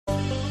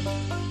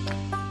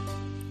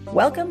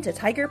Welcome to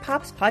Tiger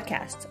Pop's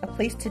Podcast, a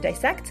place to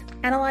dissect,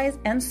 analyze,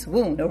 and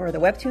swoon over the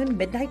webtoon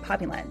Midnight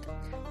Poppyland.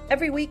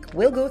 Every week,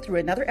 we'll go through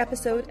another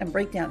episode and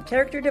break down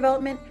character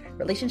development,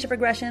 relationship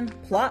regression,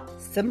 plot,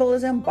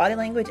 symbolism, body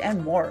language,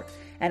 and more.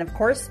 And of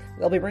course,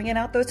 we'll be bringing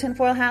out those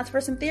tinfoil hats for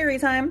some theory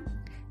time.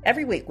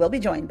 Every week, we'll be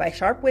joined by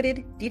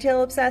sharp-witted,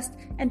 detail-obsessed,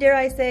 and dare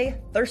I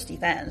say, thirsty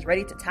fans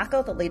ready to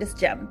tackle the latest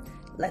gem.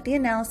 Let the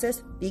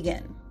analysis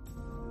begin.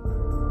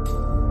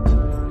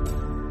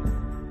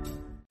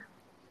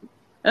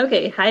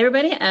 Okay, hi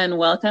everybody, and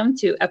welcome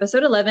to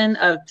episode 11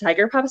 of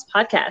Tiger Pop's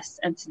Podcast.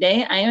 And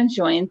today I am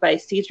joined by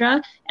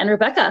Seadra and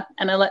Rebecca,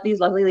 and I'll let these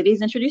lovely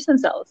ladies introduce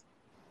themselves.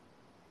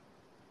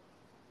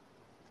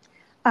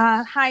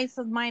 Hi,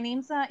 so my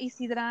name's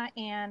Seadra,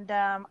 and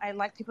I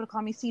like people to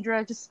call me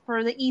Seadra just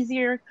for the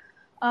easier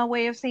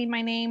way of saying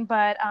my name.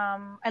 But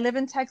I live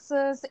in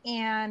Texas,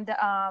 and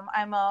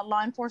I'm a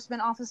law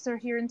enforcement officer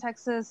here in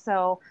Texas.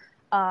 So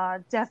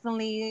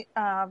definitely,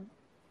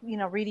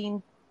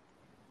 reading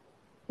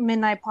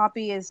Midnight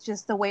Poppy is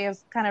just a way of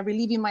kind of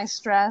relieving my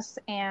stress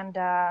and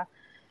kind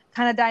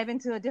of dive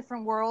into a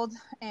different world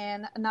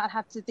and not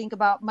have to think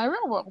about my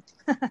real world.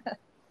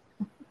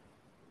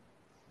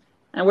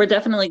 And we're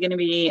definitely going to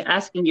be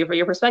asking you for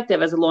your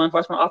perspective as a law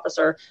enforcement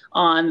officer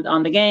on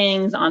the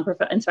gangs, on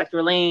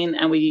Inspector Lane,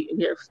 and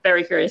we're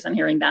very curious on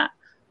hearing that.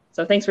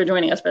 So thanks for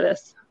joining us for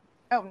this.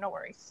 Oh, no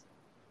worries.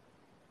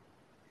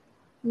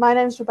 My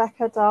name is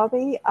Rebecca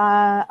Darby.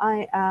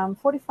 I am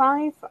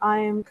 45.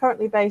 I'm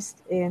currently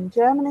based in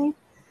Germany,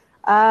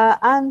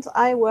 and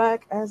I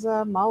work as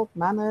a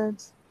mild-mannered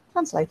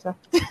translator.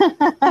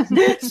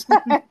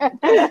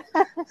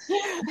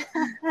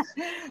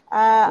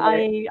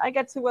 I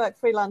get to work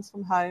freelance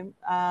from home.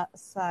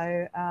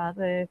 So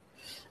the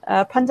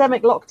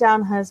pandemic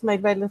lockdown has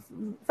made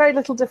very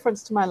little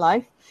difference to my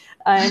life.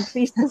 I'm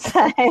pleased to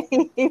say.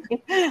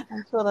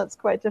 I'm sure that's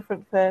quite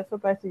different for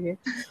both of you.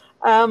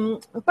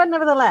 But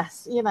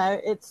nevertheless,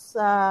 it's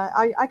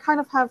I kind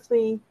of have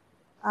the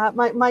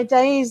my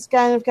days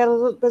kind of get a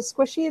little bit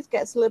squishy. It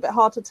gets a little bit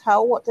hard to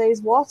tell what day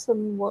is what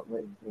and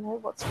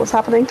what's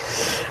happening.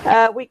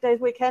 Weekdays,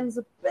 weekends,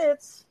 a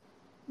bit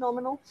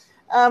nominal.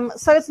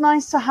 So it's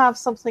nice to have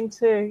something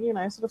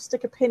to sort of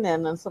stick a pin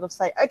in and sort of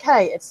say,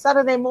 okay, it's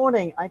Saturday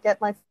morning. I get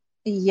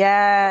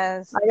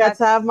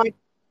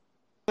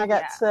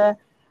to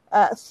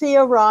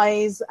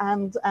theorize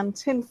and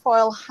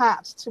tinfoil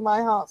hat to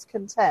my heart's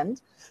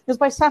content, because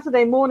by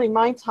Saturday morning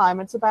my time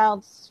it's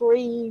about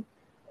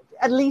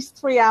at least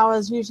 3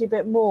 hours, usually a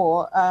bit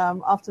more,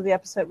 after the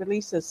episode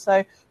releases.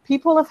 So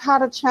people have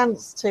had a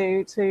chance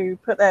to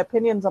put their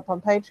opinions up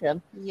on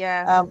Patreon,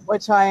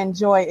 which I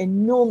enjoy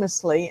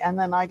enormously, and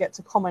then I get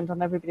to comment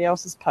on everybody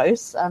else's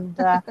posts and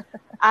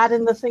add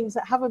in the things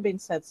that haven't been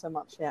said so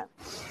much yet.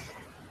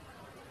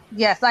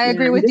 Yes, I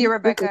agree with you,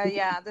 Rebecca.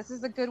 Yeah, this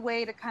is a good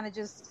way to kind of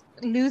just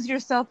lose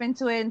yourself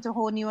into a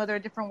whole new other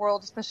different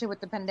world, especially with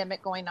the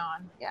pandemic going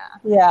on.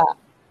 Yeah.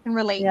 Can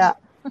relate.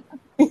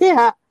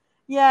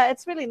 Yeah,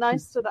 it's really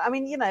nice to. I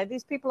mean,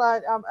 these people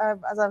are,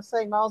 as I was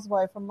saying, miles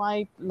away from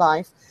my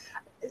life.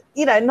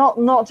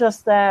 Not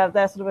just their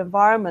sort of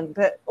environment,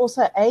 but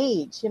also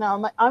age.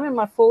 I'm in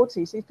my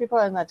 40s. These people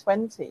are in their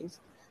 20s.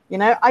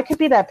 I could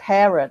be their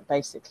parent,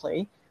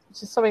 basically.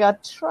 Which is something I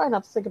try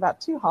not to think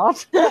about too hard.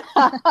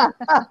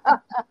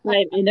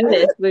 Right, I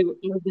noticed. We were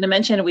going to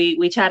mention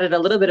we chatted a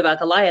little bit about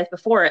Goliath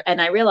before, and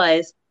I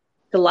realized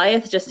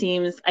Goliath just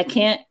seems I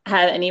can't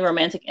have any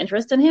romantic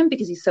interest in him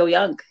because he's so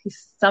young.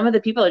 Some of the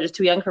people are just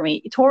too young for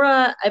me.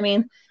 Tora, I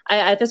mean,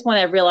 at this point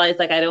I've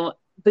realized I don't.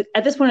 But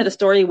at this point of the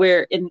story,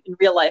 where in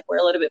real life we're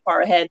a little bit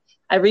far ahead,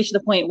 I've reached the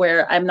point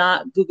where I'm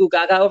not goo goo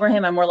gaga over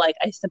him. I'm more like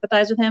I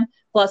sympathize with him.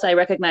 Plus, I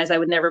recognize I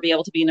would never be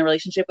able to be in a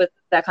relationship with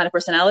that kind of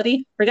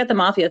personality. Forget the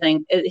mafia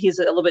thing; he's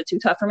a little bit too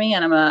tough for me,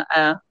 and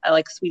I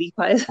like sweetie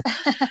pies.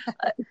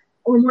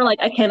 Or more like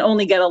I can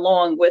only get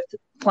along with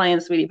playing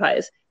sweetie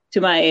pies.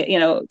 To my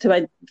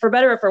for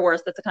better or for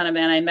worse, that's the kind of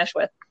man I mesh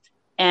with.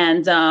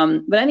 And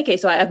but in any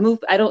case, so I've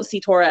moved. I don't see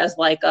Tora as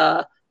like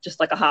just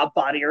like a hot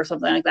body or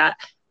something like that.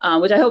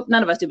 Which I hope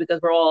none of us do because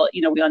we're all,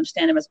 we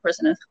understand him as a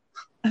person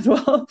as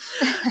well.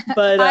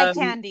 But eye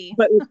candy.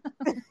 But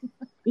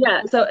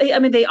yeah, so I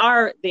mean, they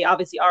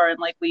obviously are, and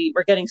like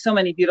we're getting so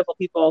many beautiful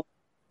people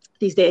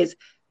these days.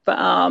 But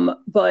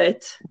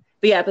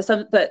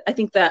I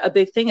think that a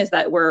big thing is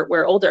that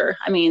we're older.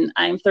 I mean,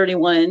 I'm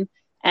 31,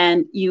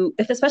 and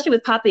especially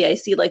with Poppy, I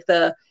see like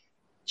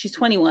she's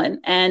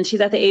 21 and she's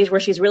at the age where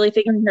she's really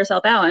figuring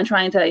herself out and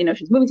trying to,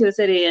 she's moving to the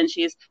city and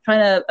she's trying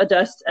to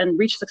adjust and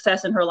reach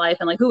success in her life.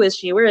 And like, who is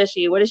she? Where is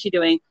she? What is she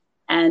doing?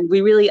 And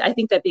I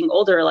think that being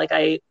older, like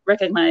I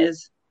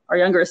recognize our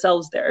younger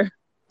selves there.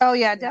 Oh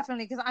yeah,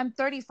 definitely. Because I'm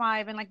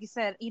 35. And like you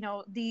said,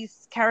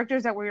 these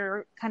characters that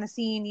we're kind of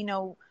seeing,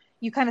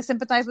 you kind of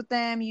sympathize with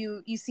them.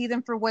 You see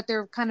them for what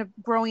they're kind of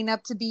growing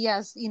up to be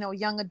as,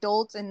 young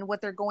adults and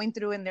what they're going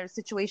through in their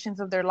situations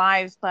of their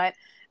lives. But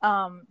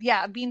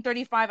being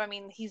 35, I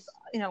mean, he's,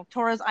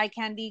 Tora's eye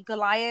candy.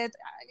 Goliath,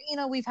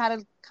 we've had a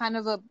kind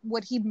of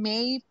what he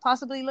may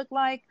possibly look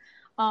like.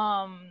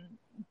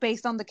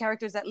 based on the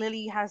characters that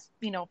Lily has,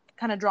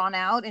 kind of drawn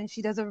out, and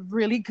she does a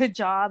really good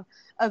job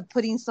of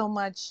putting so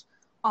much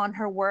on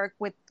her work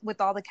with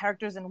all the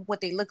characters and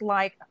what they look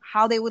like,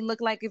 how they would look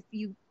like if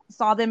you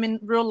saw them in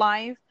real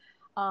life.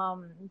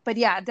 But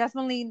yeah,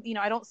 definitely,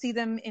 I don't see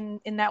them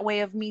in that way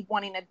of me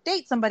wanting to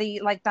date somebody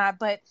like that.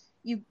 But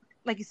you,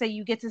 like you say,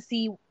 you get to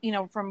see,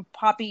 from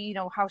Poppy,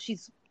 how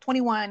she's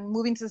 21,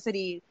 moving to the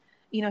city,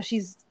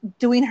 she's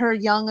doing her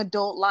young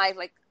adult life,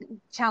 like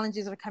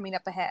challenges are coming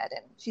up ahead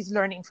and she's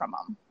learning from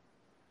them.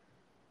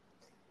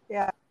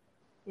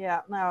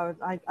 Yeah, no,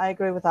 I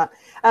agree with that.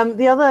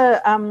 The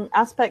other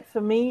aspect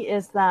for me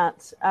is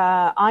that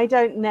I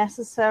don't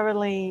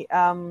necessarily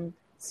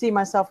see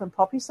myself in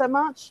Poppy so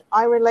much.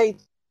 I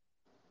relate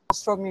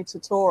strongly to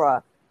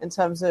Tora in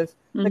terms of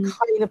the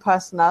kind of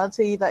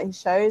personality that he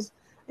shows.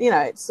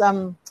 It's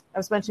I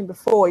was mentioning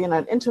before,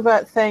 an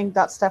introvert thing,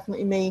 that's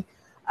definitely me.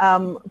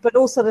 But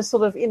also the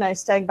sort of,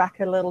 staying back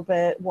a little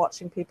bit,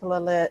 watching people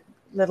a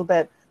little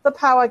bit. The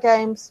power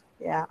games,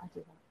 yeah, I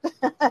do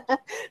that.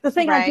 The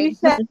thing I do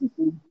say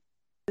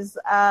is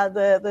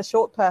the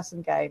short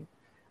person game.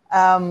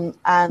 And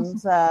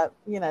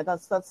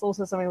that's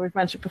also something we've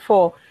mentioned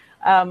before.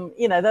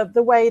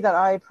 The way that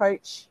I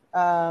approach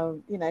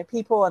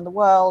people and the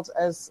world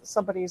as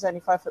somebody who's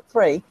only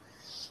 5'3",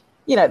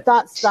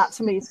 that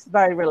to me is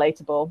very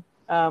relatable.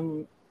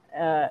 In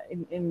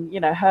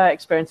her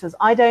experiences,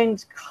 I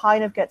don't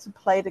kind of get to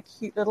play the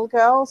cute little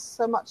girls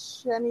so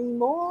much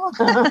anymore.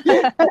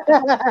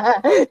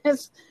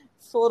 It's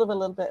sort of a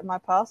little bit in my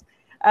past.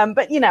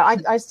 But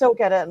I still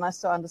get it and I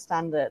still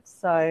understand it.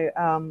 So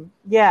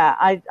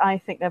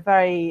I think they're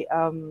very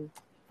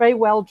very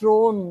well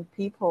drawn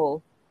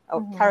people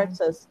or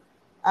characters,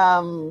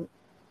 and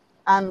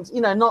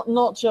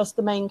not just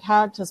the main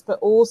characters, but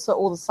also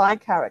all the side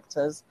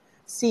characters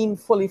seem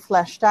fully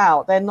fleshed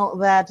out. They're not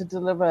there to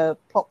deliver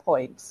plot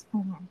points,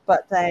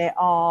 but they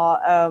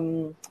are.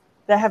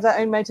 They have their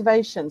own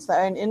motivations,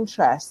 their own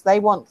interests. They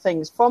want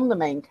things from the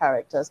main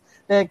characters.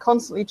 They're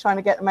constantly trying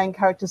to get the main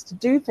characters to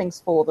do things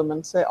for them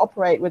and to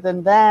operate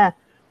within their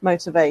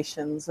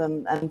motivations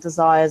and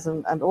desires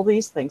and all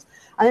these things.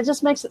 And it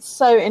just makes it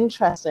so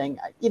interesting.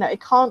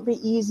 It can't be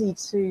easy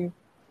to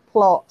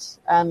plot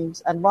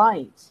and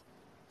write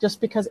just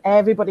because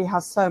everybody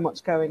has so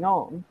much going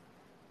on.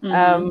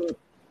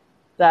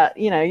 That,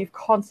 you've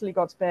constantly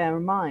got to bear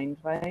in mind,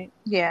 right?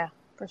 Yeah,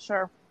 for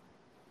sure.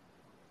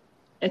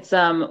 It's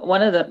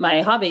one of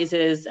my hobbies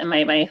is, and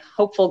my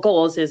hopeful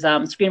goals is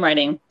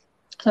screenwriting.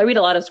 So I read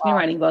a lot of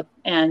screenwriting books,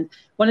 and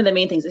one of the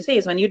main things they say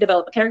is when you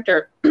develop a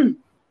character,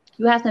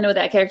 you have to know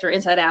that character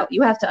inside out.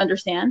 You have to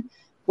understand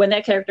when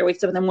that character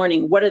wakes up in the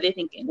morning, what are they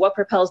thinking? What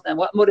propels them?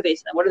 What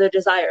motivates them? What are their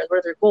desires? What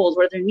are their goals?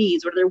 What are their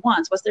needs? What are their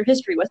wants? What's their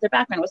history? What's their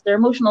background? What's their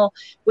emotional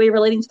way of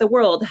relating to the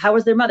world? How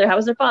was their mother? How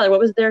was their father? What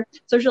was their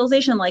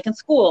socialization like in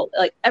school?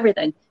 Like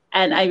everything.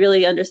 And I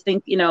really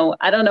understand,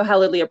 I don't know how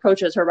Lily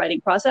approaches her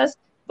writing process,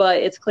 but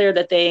it's clear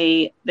that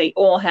they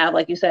all have,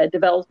 like you said,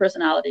 developed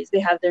personalities. They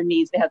have their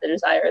needs, they have their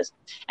desires.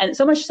 And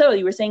so much so,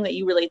 you were saying that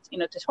you relate,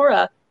 to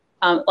Tora.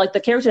 Like the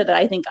character that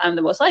I think I'm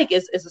the most like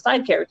is the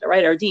side character,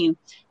 right? Ardeen.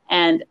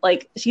 And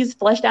like she's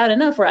fleshed out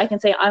enough where I can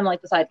say I'm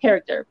like the side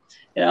character.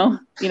 I'm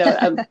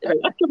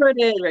very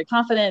extroverted, very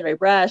confident, very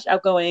brash,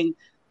 outgoing,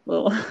 a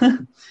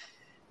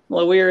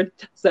little weird.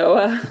 So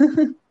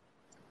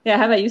yeah,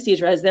 how about you,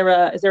 Seadra? Is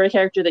there a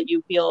character that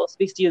you feel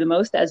speaks to you the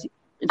most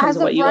in terms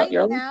of what you right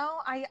now?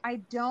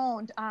 I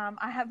don't.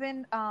 I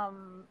haven't.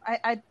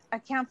 I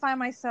can't find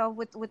myself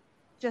with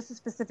just a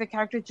specific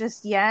character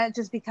just yet.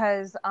 Just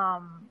because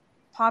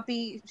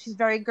Poppy, she's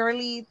very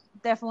girly.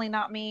 Definitely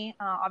not me.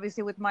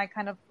 Obviously, with my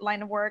kind of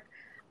line of work.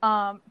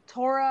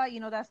 Tora,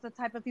 that's the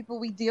type of people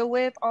we deal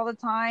with all the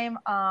time.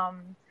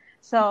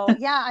 So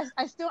yeah,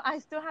 I still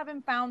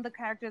haven't found the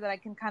character that I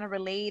can kind of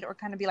relate or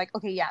kind of be like,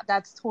 okay, yeah,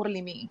 that's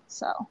totally me.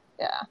 So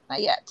yeah,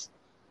 not yet.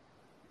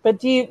 But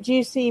do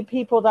you see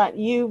people that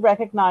you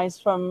recognize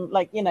from,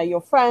 like,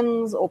 your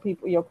friends or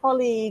people, your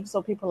colleagues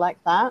or people like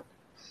that?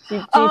 Do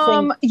you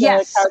think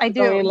yes, I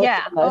do.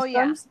 Yeah.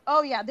 Terms?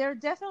 Oh yeah. There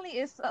definitely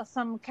is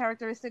some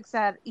characteristics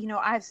that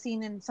I've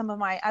seen in some of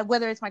my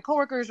whether it's my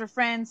coworkers or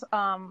friends,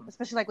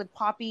 especially like with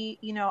Poppy.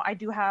 I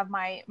do have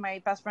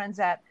my best friends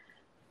that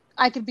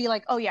I could be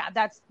like, oh yeah,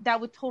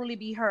 that would totally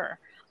be her.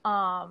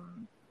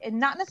 And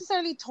not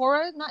necessarily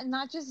Tora,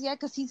 not just yet,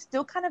 because he's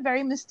still kind of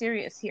very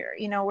mysterious here.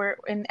 We're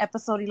in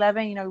episode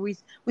 11.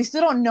 We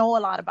still don't know a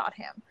lot about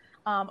him.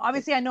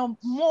 Obviously, I know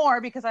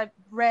more because I've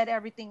read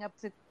everything up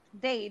to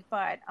date.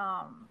 But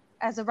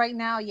as of right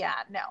now, yeah,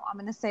 no, I'm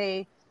gonna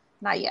say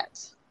not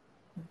yet.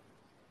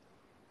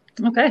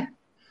 Okay,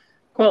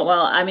 cool.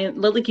 Well, I mean,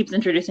 Lily keeps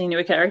introducing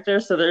new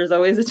characters, so there's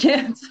always a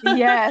chance.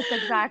 Yes,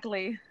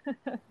 exactly.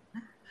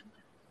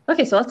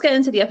 Okay, so let's get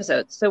into the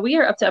episode. So we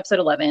are up to episode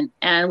 11,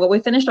 and what we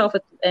finished off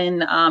with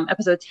in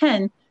episode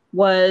 10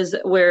 was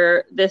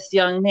where this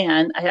young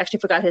man, I actually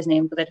forgot his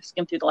name because I just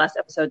skimmed through the last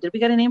episode. Did we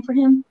get a name for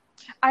him?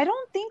 I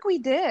don't think we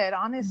did,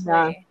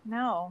 honestly.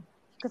 No.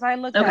 because I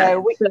looked Okay. at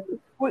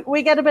it.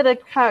 We get a bit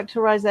of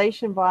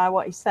characterization via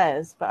what he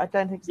says, but I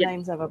don't think his Yeah.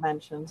 name's ever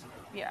mentioned.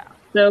 Yeah.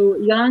 So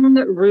young,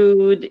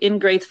 rude,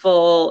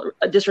 ingraceful,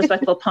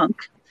 disrespectful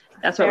punk.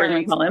 That's what we're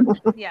going to call him.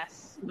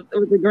 Yes.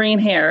 With the green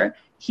hair.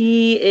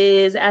 He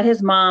is at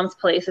his mom's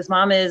place. His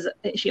mom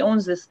she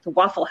owns this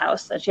Waffle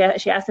House, and she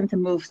asked him to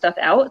move stuff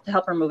out, to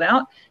help her move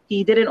out.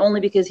 He did it only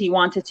because he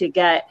wanted to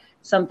get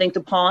something to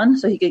pawn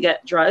so he could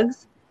get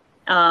drugs.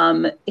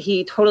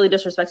 He totally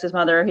disrespects his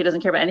mother. He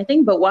doesn't care about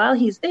anything. But while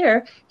he's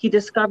there, he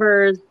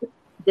discovers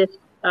this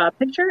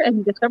picture, and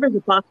he discovers a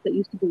box that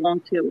used to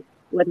belong to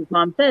what his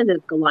mom says is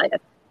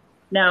Goliath.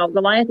 Now,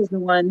 Goliath is the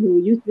one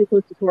who used to be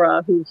close to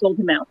Torah, who sold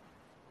him out.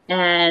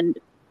 And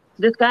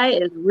this guy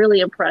is really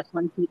impressed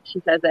when she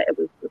says that it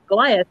was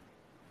Goliath.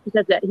 He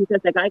says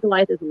that guy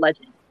Goliath is a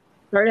legend.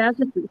 Started out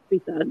as a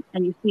street thug,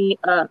 and you see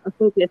a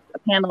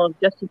panel of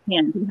just his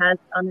hand. He has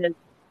on his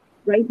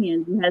right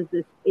hand, he has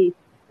this ace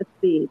of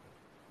spades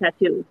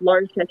tattoo,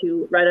 large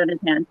tattoo right on his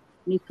hand.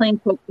 And he's playing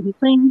poker.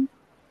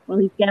 Well,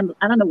 he's gambling.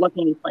 I don't know what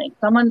game he's playing.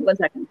 One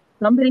second.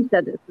 Somebody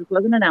said this. This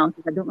wasn't announced.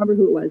 I don't remember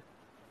who it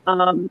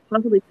was.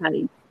 Possibly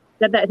Patty.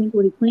 Said that I think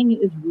what he's playing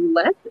is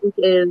roulette, which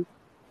is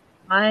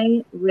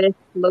high risk,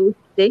 low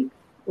stakes,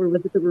 or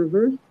was it the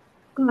reverse?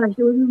 Gosh,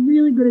 it was a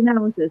really good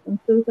analysis. I'm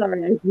so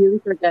sorry. I really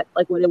forget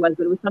what it was,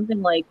 but it was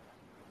something like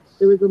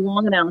there was a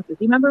long analysis.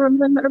 Do you remember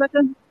that,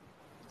 Rebecca?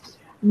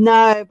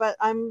 No, but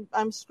I'm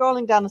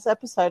scrolling down this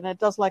episode, and it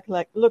does look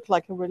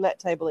like a roulette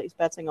table that he's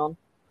betting on.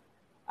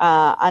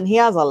 And he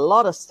has a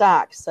lot of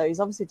stacks, so he's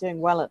obviously doing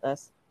well at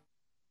this.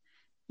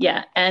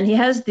 Yeah, and he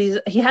has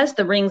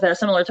the rings that are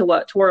similar to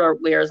what Torah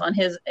wears on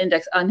his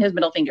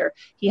middle finger.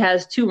 He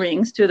has two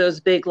rings, two of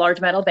those big,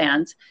 large metal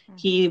bands. Mm-hmm.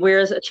 He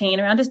wears a chain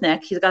around his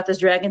neck. He's got this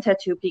dragon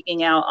tattoo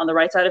peeking out on the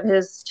right side of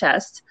his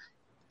chest.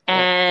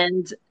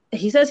 And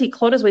he says he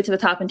clawed his way to the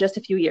top in just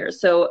a few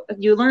years. So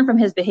you learn from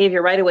his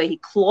behavior right away, he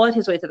clawed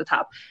his way to the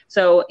top.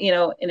 So,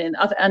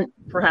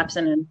 perhaps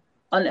in an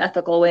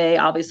unethical way,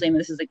 obviously,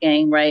 this is a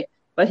gang, right?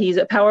 But he's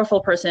a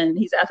powerful person.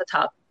 He's at the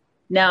top.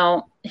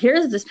 Now,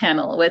 here's this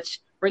panel, which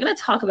we're going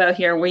to talk about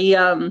here.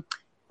 When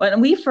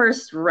we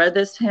first read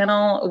this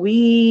panel,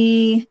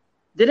 we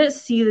didn't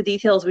see the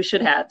details we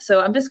should have. So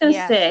I'm just going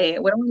to say,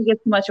 we don't want to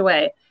give too much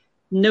away.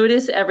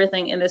 Notice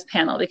everything in this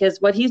panel,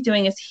 because what he's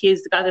doing is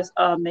he's got this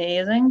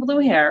amazing blue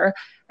hair,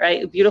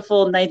 right?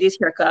 Beautiful 90s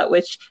haircut,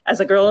 which as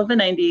a girl of the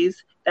 90s,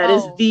 that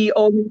is the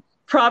only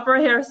proper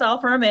hairstyle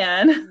for a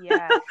man.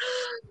 Yes.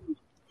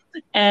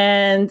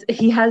 And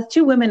he has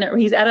two women.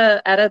 He's at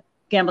a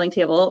gambling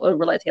table, a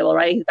roulette table,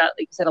 right? He's got, like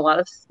you said, a lot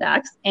of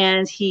stacks,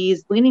 and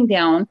he's leaning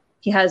down.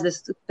 He has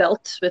this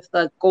belt with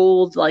a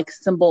gold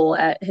symbol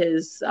at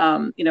his,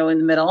 in the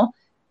middle.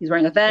 He's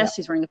wearing a vest.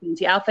 He's wearing a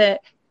fancy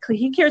outfit.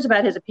 He cares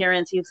about his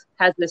appearance. He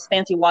has this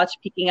fancy watch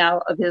peeking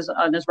out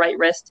on his right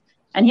wrist,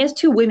 and he has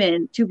two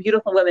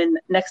beautiful women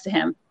next to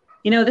him.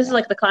 This is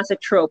like the classic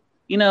trope.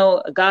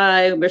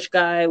 A rich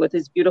guy with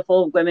his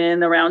beautiful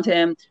women around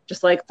him,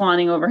 just like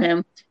fawning over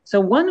him. So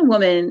one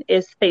woman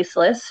is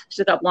faceless.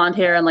 She's got blonde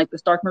hair and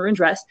this dark maroon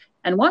dress.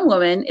 And one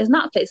woman is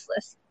not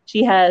faceless.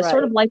 She has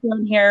sort of light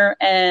blonde hair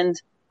and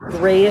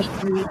grayish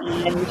green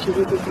eyes. She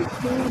looks like a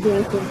cool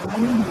beautiful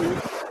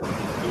woman.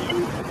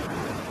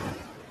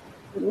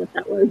 I don't know what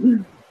that was.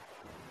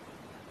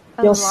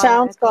 Your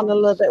sound's gone a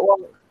little bit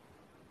wrong.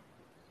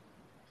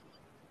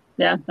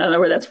 Yeah, I don't know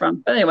where that's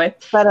from. But anyway.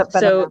 Better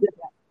so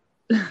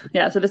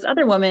this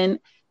other woman,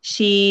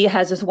 she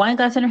has this wine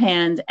glass in her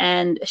hand,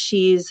 and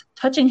she's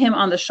touching him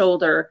on the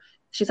shoulder.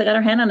 She's got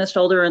her hand on his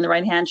shoulder in the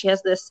right hand. She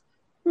has this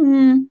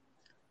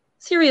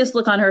serious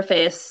look on her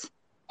face.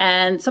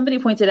 And somebody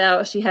pointed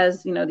out she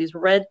has, these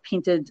red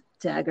painted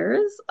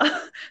daggers.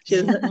 She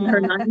has her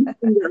 9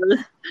 fingers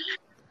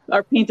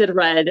are painted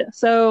red.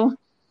 So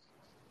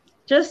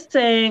just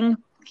saying,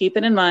 keep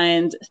it in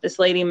mind. This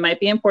lady might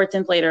be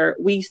important later.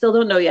 We still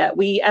don't know yet.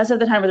 As of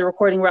the time of the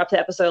recording, we're up to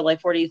episode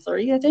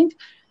 43, I think.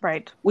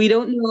 Right. We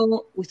don't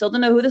know. We still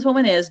don't know who this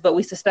woman is, but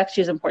we suspect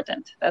she's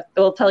important.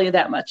 We'll tell you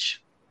that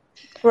much.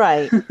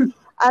 Right.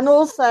 And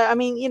also,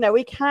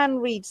 we can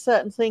read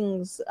certain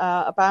things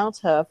about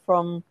her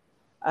from,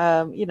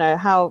 from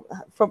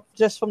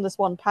this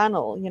one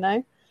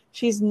panel.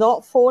 She's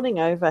not fawning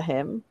over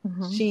him.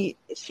 Mm-hmm.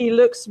 She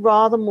looks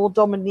rather more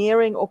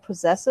domineering or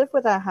possessive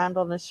with her hand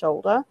on his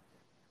shoulder.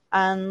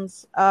 And,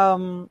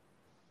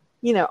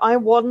 I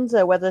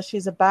wonder whether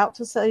she's about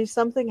to say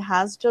something,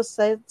 has just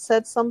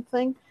said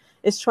something,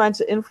 is trying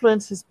to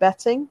influence his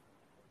betting.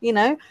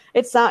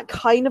 It's that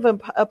kind of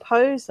a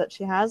pose that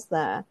she has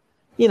there.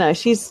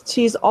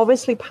 She's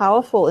obviously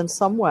powerful in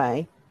some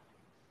way,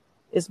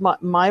 is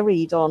my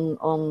read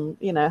on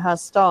her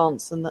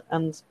stance and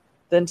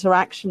the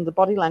interaction, the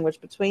body language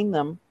between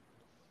them.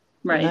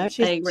 Right.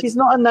 She's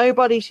not a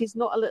nobody. She's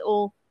not a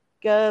little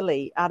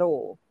girly at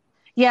all.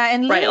 Yeah,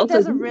 and Lily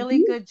does a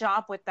really good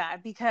job with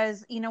that,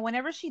 because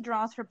whenever she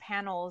draws her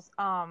panels,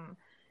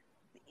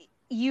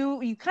 you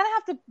kind of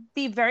have to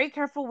be very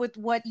careful with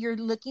what you're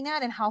looking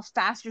at and how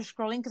fast you're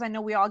scrolling, because I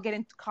know we all get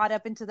caught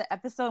up into the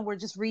episode and we're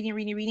just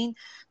reading,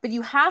 but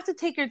you have to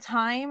take your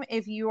time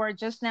if you are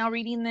just now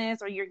reading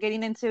this, or you're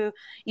getting into,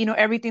 you know,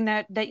 everything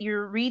that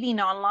you're reading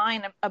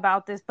online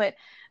about this. But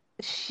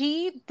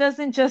she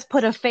doesn't just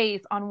put a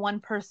face on one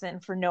person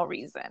for no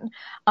reason.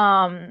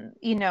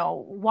 You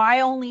know,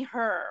 why only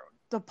her?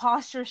 The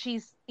posture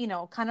she's, you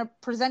know, kind of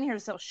presenting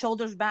herself,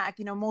 shoulders back.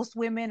 You know, most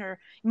women or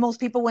most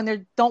people, when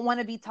they don't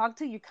want to be talked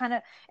to, you kind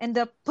of end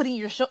up putting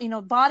your you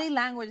know, body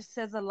language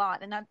says a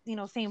lot. And that, you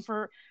know, same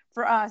for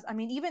us. I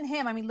mean, even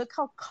him, I mean, look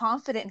how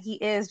confident he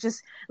is,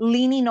 just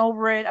leaning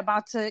over it,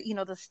 about to, you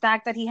know, the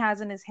stack that he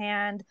has in his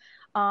hand.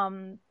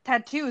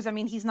 Tattoos, I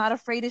mean, he's not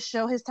afraid to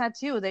show his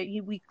tattoo, that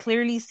we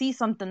clearly see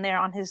something there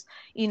on his,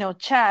 you know,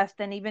 chest,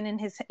 and even in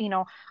his, you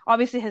know,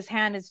 obviously his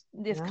hand is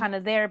kind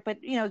of there,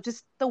 but, you know,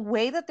 just the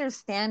way that they're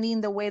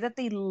standing, the way that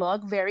they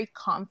look very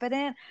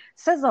confident,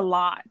 says a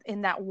lot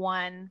in that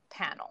one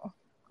panel.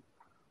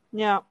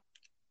 Yeah.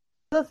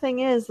 The thing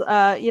is,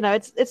 you know,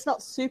 it's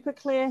not super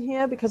clear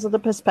here because of the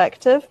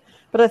perspective,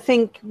 but I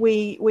think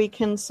we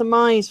can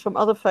surmise from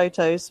other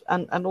photos,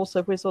 and also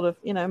if we sort of,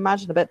 you know,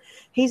 imagine a bit,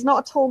 he's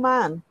not a tall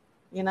man,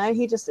 you know,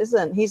 he just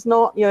isn't. He's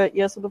not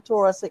your sort of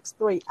Torah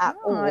 6'3" at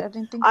all. I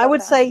didn't think I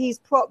would that. say he's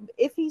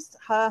if he's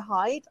her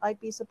height, I'd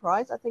be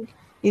surprised. I think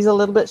he's a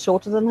little bit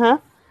shorter than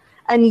her,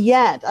 and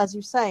yet, as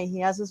you say, he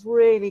has this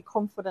really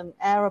confident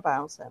air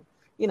about him.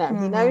 You know,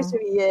 he knows who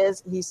he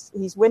is.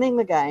 He's winning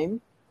the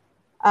game.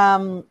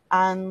 You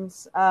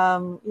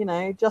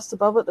know, just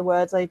above it, the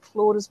words, "He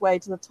clawed his way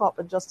to the top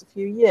in just a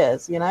few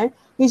years." You know,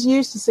 he's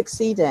used to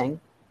succeeding.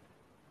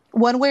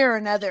 One way or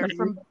another,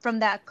 from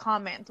that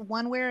comment,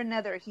 one way or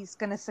another, he's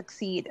going to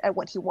succeed at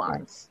what he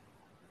wants.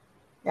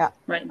 Yeah.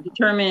 Right.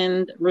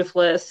 Determined,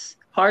 ruthless,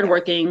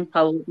 hardworking,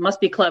 probably must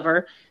be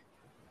clever.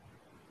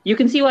 You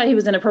can see why he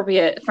was an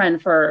appropriate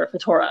friend for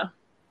Torah.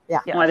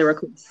 Yeah. Why they were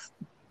close.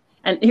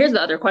 And here's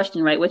the other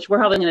question, right, which we're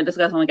probably going to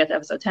discuss when we get to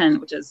episode 10,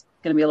 which is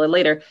going to be a little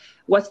later.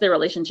 What's their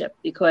relationship?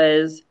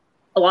 Because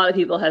a lot of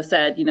people have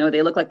said, you know,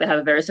 they look like they have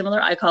a very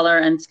similar eye color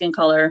and skin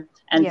color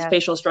and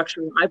facial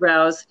structure,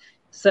 eyebrows.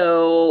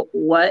 So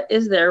what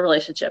is their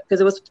relationship?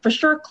 Because it was for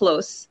sure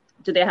close.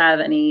 Do they have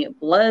any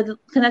blood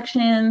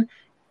connection?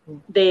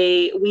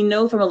 We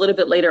know from a little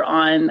bit later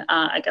on,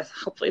 I guess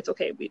hopefully it's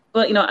okay.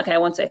 But you know, okay, I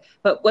won't say,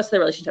 but what's their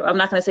relationship? I'm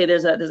not going to say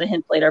there's a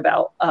hint later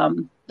about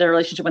their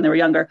relationship when they were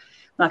younger.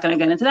 I'm not going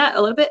to get into that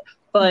a little bit,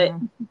 but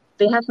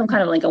they have some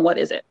kind of link on what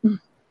is it.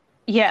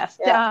 Yes.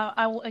 Yeah.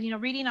 You know,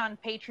 reading on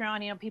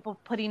Patreon, you know, people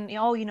putting,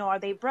 oh, you know, are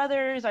they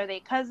brothers? Are they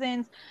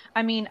cousins?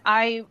 I mean,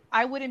 I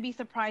wouldn't be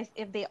surprised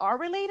if they are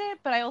related,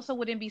 but I also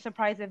wouldn't be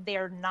surprised if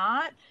they're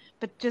not.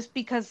 But just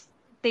because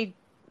they,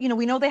 you know,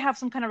 we know they have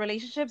some kind of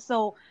relationship,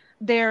 so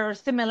their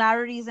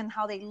similarities in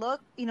how they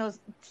look, you know,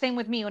 same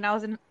with me. When I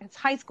was in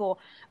high school,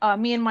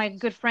 me and my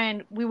good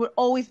friend, we would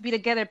always be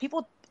together.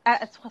 People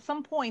at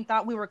some point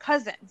thought we were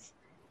cousins.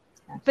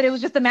 But it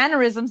was just the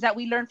mannerisms that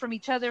we learned from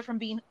each other from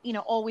being, you know,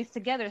 always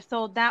together.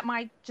 So that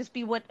might just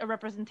be what a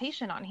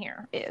representation on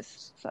here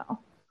is. So,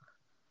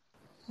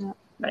 yeah.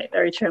 Right,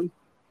 very true.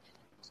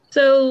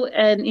 So,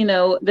 and you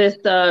know, this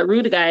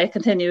rude guy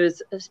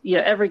continues. You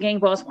know, every gang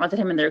boss wanted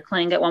him in their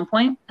clan at one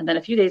point, and then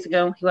a few days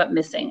ago he went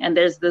missing. And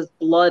there's this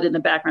blood in the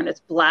background.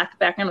 It's black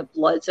background with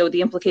blood. So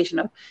the implication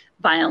of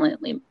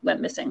violently went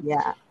missing.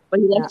 Yeah. But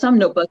he left some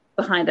notebook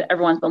behind that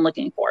everyone's been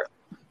looking for.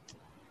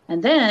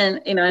 And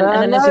then, you know,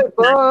 and then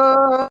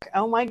notebook.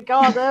 Oh my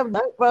God, the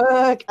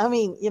notebook. I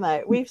mean, you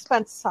know, we've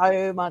spent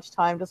so much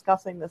time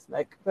discussing this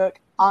notebook.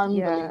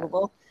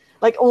 Unbelievable. Yeah.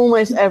 Like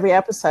almost every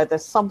episode,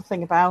 there's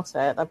something about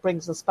it that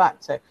brings us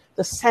back to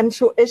the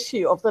central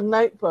issue of the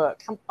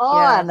notebook. Come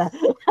on.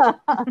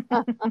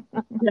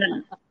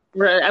 Yeah.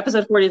 We're at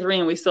episode 43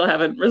 and we still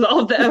haven't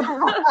resolved it.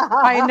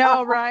 I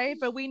know, right?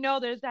 But we know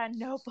there's that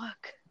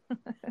notebook.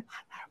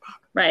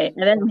 Right.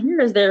 And then here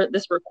is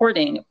this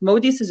recording.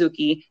 Modi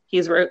Suzuki,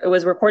 it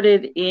was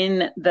recorded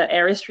in the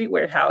Ares Street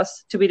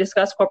warehouse to be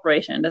discussed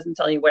corporation. Doesn't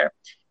tell you where.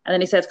 And then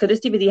he says, could this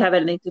DVD have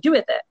anything to do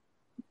with it?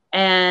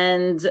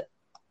 And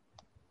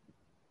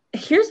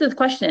here's the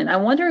question.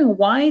 I'm wondering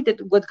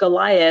with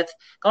Goliath,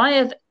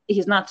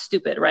 he's not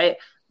stupid, right?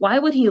 Why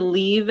would he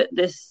leave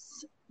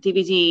this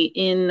DVD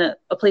in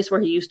a place where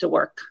he used to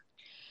work?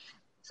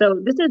 So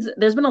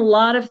there's been a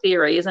lot of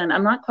theories, and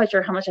I'm not quite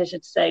sure how much I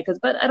should say,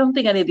 but I don't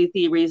think any of these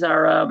theories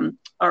are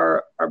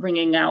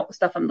bringing out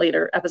stuff on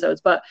later episodes.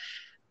 But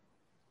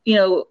you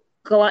know,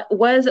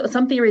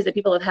 some theories that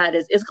people have had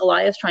is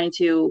Goliath trying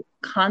to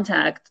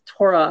contact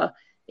Torah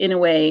in a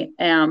way,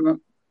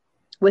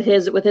 with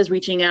his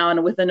reaching out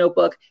and with the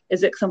notebook?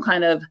 Is it some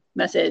kind of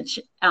message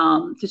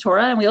to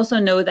Torah? And we also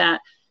know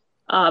that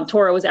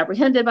Torah was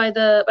apprehended by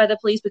the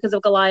police because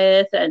of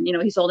Goliath, and you know,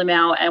 he sold him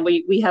out. And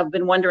we have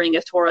been wondering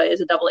if Torah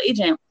is a double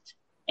agent,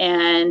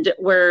 and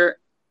we're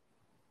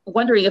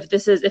wondering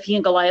if he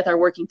and Goliath are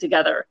working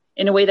together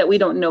in a way that we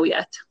don't know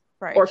yet,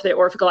 right? Or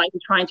if Goliath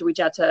is trying to reach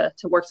out to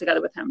work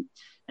together with him,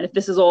 and if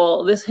this is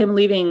all him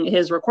leaving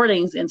his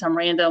recordings in some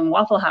random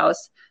Waffle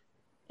House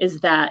is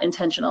that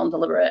intentional and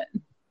deliberate.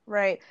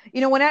 Right.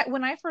 You know, when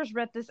I first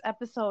read this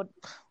episode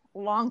a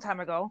long time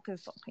ago,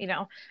 because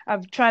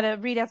I've tried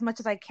to read as much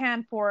as I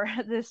can for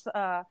this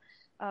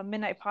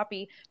Midnight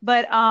Poppy,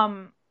 but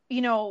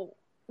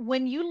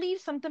when you leave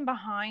something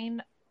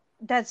behind,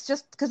 that's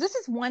just because this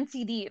is one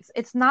CD.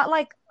 It's not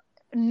like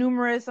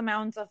numerous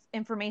amounts of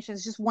information.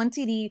 It's just one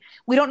CD.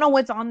 We don't know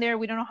what's on there.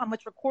 We don't know how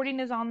much recording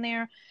is on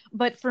there.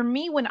 But for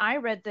me, when I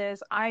read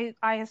this, I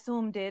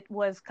assumed it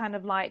was kind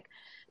of like,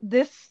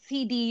 this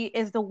CD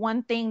is the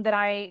one thing that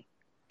I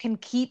can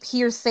keep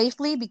here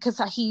safely,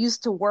 because he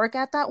used to work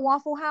at that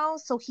Waffle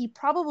House. So he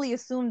probably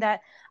assumed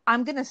that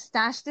I'm going to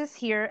stash this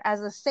here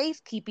as a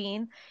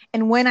safekeeping.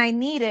 And when I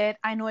need it,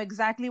 I know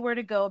exactly where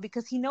to go,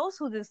 because he knows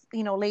who this,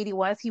 lady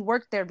was. He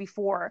worked there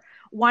before.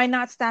 Why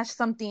not stash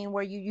something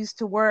where you used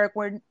to work,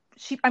 where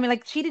she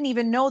didn't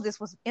even know this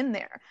was in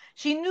there.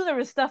 She knew there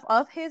was stuff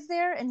of his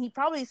there, and he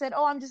probably said,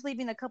 "Oh, I'm just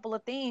leaving a couple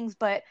of things."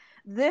 But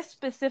this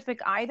specific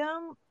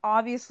item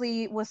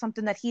obviously was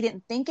something that he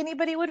didn't think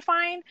anybody would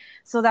find.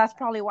 So that's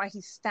probably why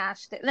he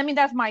stashed it. I mean,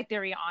 that's my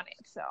theory on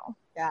it. So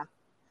yeah,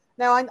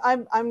 no,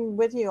 I'm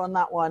with you on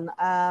that one.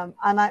 And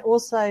I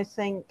also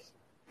think,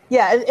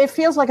 it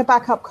feels like a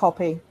backup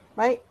copy,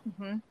 right?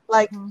 Mm-hmm.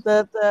 Like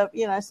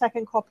the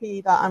second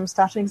copy that I'm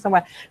stashing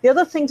somewhere. The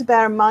other thing to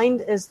bear in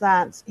mind is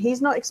that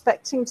he's not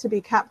expecting to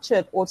be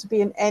captured or to be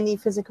in any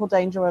physical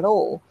danger at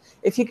all.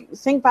 If you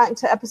think back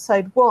to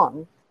episode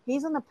 1,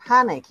 he's in a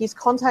panic. He's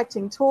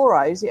contacting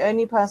Toro, who's the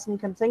only person he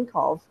can think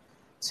of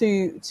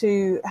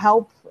to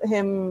help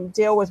him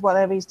deal with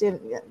whatever he's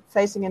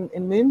facing in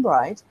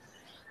Moonbride.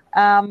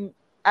 And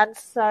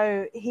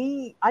so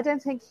I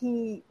don't think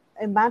he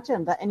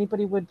imagined that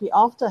anybody would be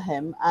after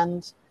him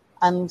and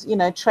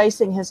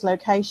tracing his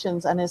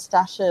locations and his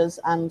stashes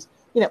and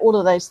all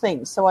of those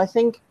things. So I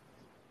think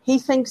he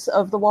thinks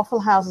of the Waffle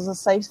House as a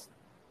safe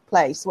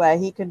place where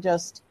he can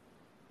just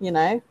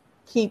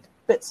keep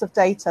bits of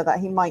data that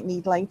he might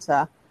need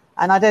later.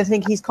 And I don't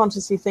think he's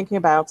consciously thinking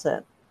about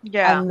it.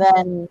 Yeah. And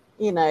then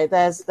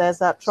there's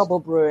that trouble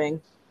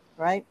brewing,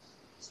 right?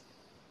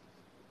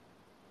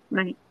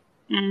 Right.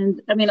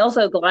 And I mean,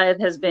 also Goliath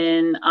has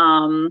been,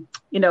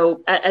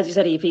 as you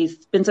said, if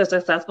he's been so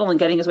successful in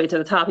getting his way to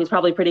the top, he's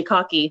probably pretty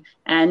cocky.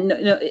 And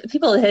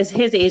people his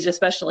age,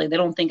 especially, they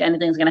don't think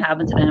anything's going to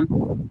happen to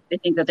them. They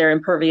think that they're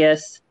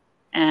impervious,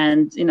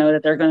 and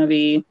that they're going to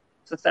be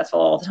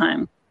successful all the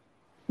time.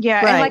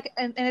 Yeah, right.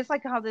 and it's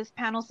like how this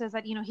panel says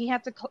that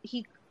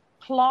he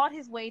clawed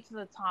his way to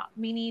the top,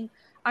 meaning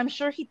I'm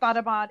sure he thought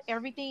about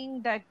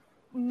everything that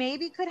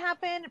maybe could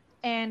happen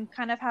and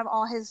kind of have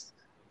all his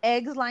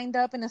eggs lined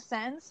up in a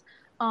sense.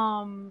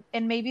 And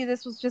maybe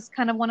this was just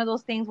kind of one of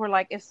those things where,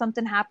 like, if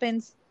something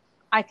happens,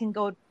 I can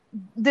go,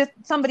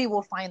 somebody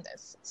will find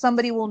this.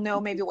 Somebody will know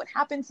maybe what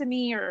happened to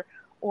me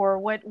or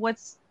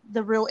what's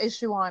the real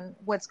issue on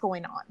what's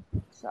going on.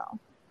 So,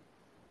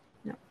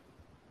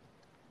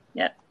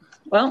 yeah.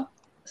 Well,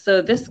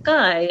 so this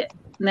guy,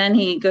 and then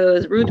he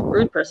goes,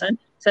 rude person,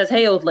 says,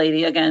 "Hey, old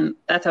lady." Again,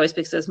 that's how he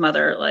speaks to his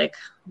mother. Like,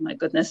 oh my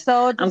goodness.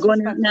 So I'm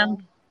going out now.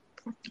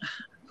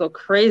 Go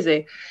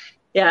crazy.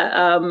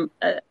 Yeah,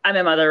 I'm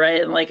a mother,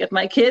 right? And like, if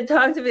my kid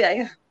talked to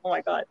me, oh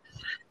my God.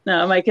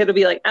 No, my kid would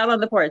be like out on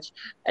the porch.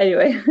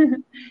 Anyway,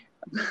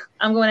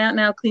 I'm going out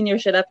now. Clean your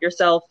shit up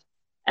yourself.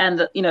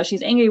 And,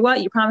 she's angry.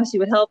 What? You promised you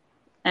would help.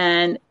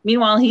 And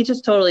meanwhile, he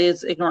just totally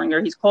is ignoring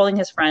her. He's calling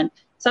his friend.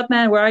 "Sup,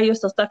 man? Where are you?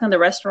 Still stuck in the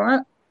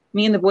restaurant?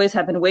 Me and the boys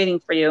have been waiting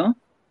for you."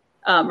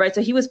 Right.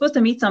 So he was supposed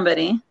to meet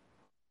somebody,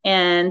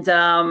 and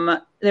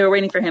they were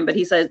waiting for him. But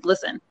he said,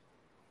 "Listen,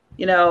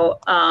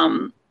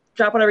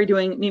 drop whatever you're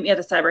doing. Meet me at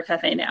the cyber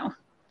cafe now."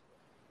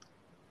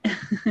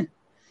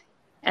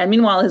 And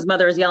meanwhile, his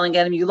mother is yelling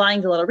at him, "You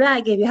lying little rat,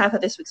 I gave you half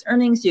of this week's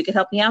earnings so you could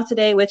help me out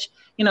today," which,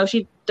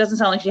 she doesn't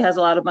sound like she has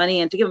a lot of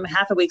money. And to give him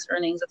half a week's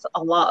earnings, that's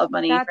a lot of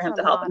money for him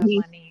to help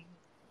him.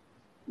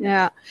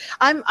 Yeah.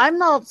 I'm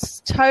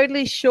not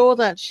totally sure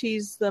that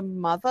she's the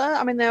mother.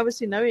 I mean, they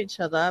obviously know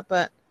each other,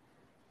 but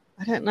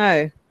I don't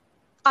know.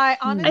 I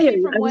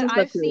honestly, from what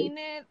I've seen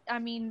it, I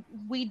mean,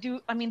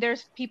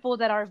 there's people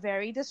that are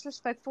very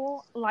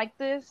disrespectful like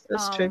this.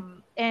 That's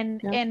true.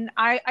 And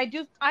I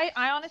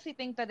honestly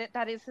think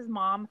that is his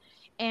mom.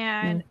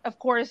 And of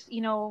course,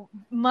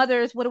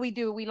 mothers, what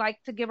do? We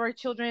like to give our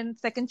children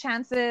second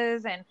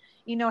chances. And,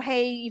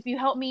 hey, if you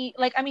help me,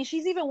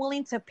 she's even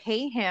willing to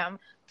pay him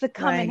to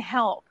come and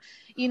help.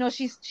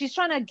 She's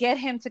trying to get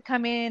him to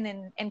come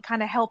in and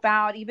kind of help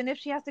out, even if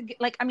she has to get,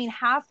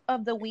 half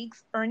of the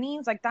week's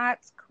earnings. Like,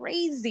 that's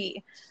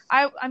crazy.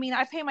 I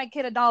pay my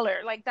kid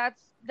 $1. Like,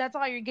 that's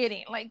all you're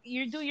getting. Like,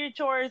 you do your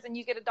chores and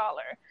you get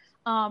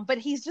 $1. But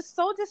he's just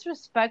so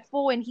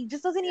disrespectful, and he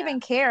just doesn't even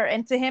care.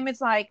 And to him,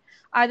 it's like,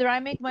 either I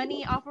make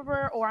money off of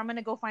her or I'm going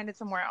to go find it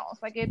somewhere else.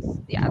 Like,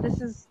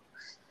 this is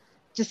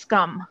just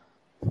scum.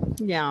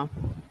 Yeah.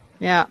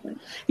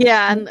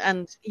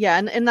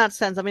 And in that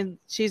sense, I mean,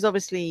 she's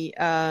obviously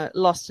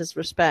lost his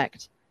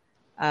respect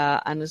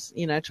and is,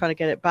 trying to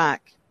get it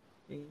back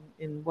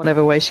in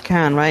whatever way she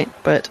can, right?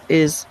 But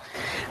is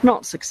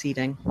not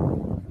succeeding.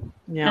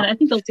 Yeah. And I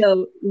think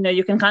also,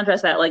 you can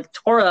contrast that, like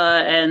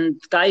Tora and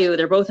Gayu,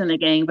 they're both in the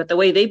gang, but the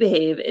way they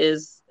behave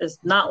is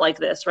not like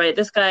this, right?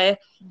 This guy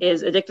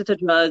is addicted to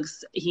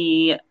drugs.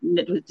 He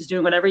is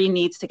doing whatever he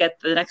needs to get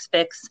the next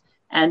fix,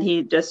 and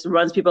he just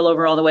runs people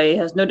over all the way. He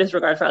has no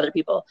disregard for other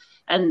people.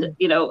 And,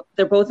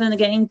 they're both in the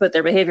gang, but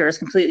their behavior is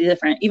completely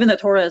different. Even though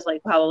Tora is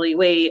like probably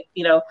way,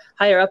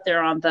 higher up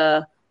there on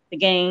the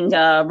gang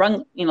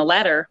rung,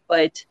 ladder,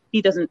 but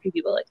he doesn't treat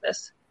people like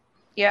this.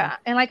 Yeah,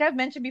 and like I've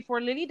mentioned before,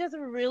 Lily does a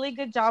really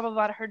good job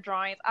about her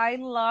drawings. I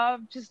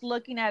love just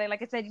looking at it.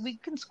 Like I said, we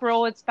can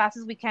scroll as fast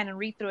as we can and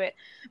read through it.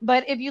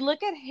 But if you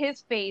look at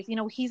his face,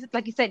 he's,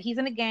 like you said, he's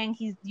in a gang,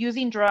 he's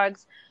using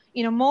drugs.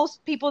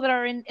 Most people that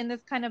are in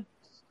this kind of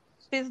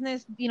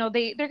business,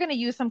 they're going to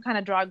use some kind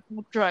of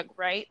drug,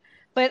 right?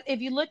 But if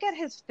you look at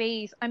his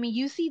face, I mean,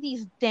 you see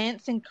these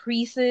dents and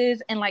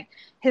creases, and like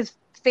his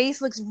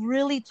face looks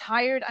really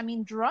tired. I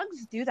mean,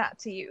 drugs do that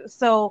to you.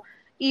 So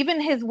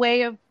even his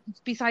way of,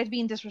 besides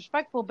being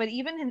disrespectful, but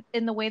even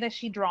in the way that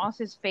she draws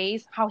his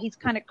face, how he's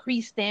kind of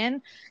creased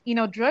in,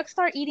 drugs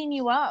start eating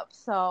you up.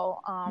 So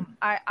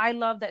I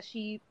love that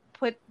she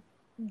put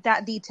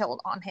that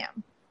detail on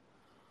him.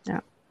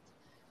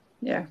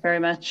 Yeah, very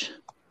much.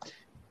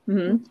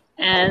 Mm-hmm.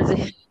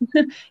 And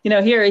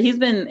here he's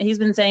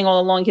been saying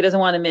all along he doesn't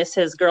want to miss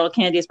his girl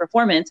Candy's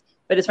performance,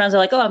 but his friends are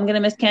like, oh, I'm gonna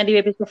miss Candy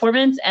Baby's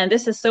performance, and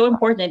this is so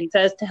important. He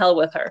says, to hell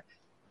with her.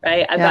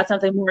 Right? I've got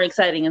something more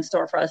exciting in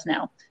store for us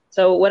now.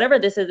 So whatever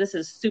this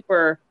is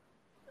super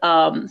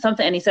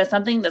something, and he says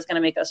something that's going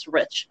to make us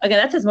rich. Again,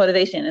 that's his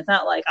motivation. It's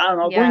not like, I don't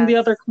know, bring the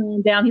other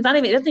clan down. He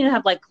doesn't even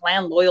have like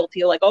clan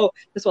loyalty, like, oh,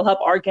 this will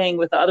help our gang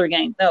with the other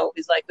gang. No,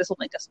 he's like, this will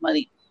make us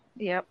money.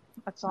 Yep.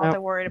 That's all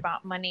they're worried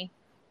about, money.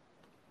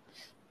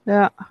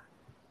 Yeah.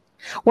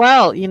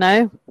 Well,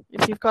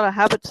 if you've got a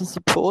habit to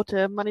support,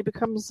 money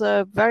becomes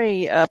a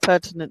very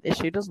pertinent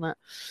issue, doesn't it?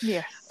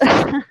 Yes.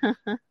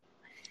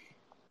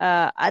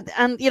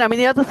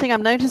 The other thing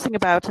I'm noticing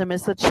about him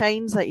is the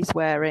chains that he's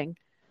wearing,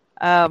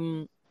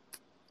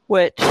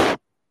 which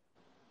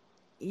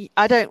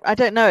I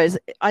don't know.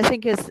 I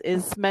think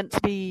is meant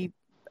to be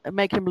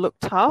make him look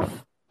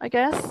tough, I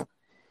guess.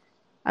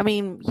 I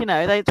mean,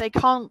 they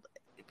can't.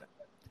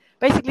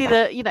 Basically,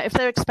 if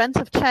they're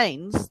expensive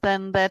chains,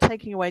 then they're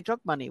taking away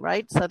drug money,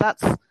 right? So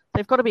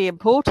they've got to be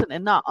important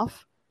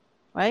enough,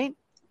 right?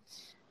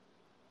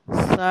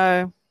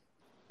 So.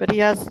 But he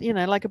has,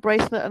 like a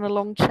bracelet and a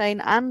long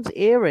chain and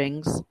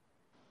earrings,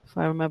 if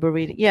I remember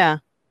reading. Yeah,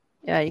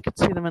 you could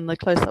see them in the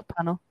close-up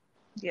panel.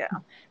 Yeah.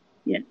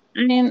 I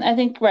mean, I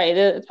think, right,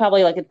 it's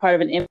probably like a part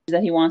of an image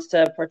that he wants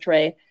to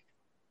portray.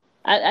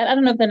 I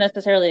don't know if they're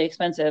necessarily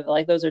expensive.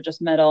 Like, those are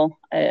just metal.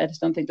 I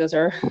just don't think those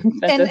are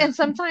expensive. And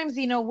sometimes,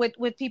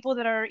 with people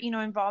that are,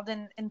 involved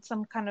in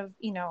some kind of,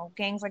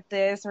 gangs like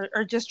this,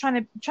 or just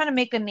trying to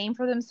make a name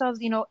for themselves,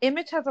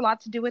 image has a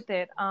lot to do with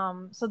it.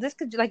 So this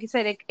could, like you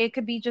said, it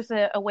could be just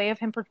a way of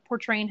him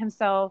portraying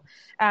himself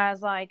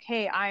as like,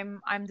 hey,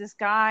 I'm this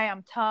guy,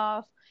 I'm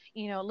tough,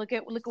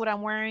 look what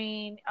I'm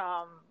wearing.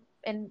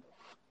 And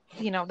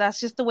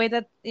that's just the way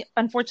that,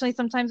 unfortunately,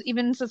 sometimes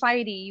even in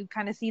society, you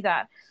kind of see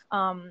that.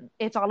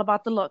 It's all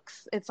about the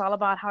looks. It's all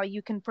about how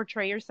you can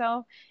portray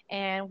yourself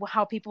and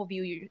how people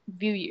view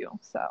you.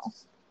 So,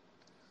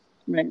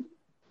 right.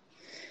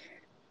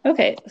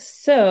 Okay,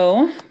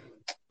 so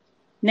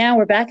now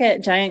we're back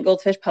at Giant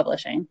Goldfish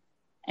Publishing,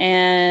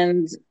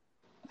 and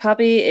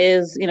Poppy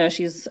is,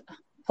 she's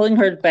pulling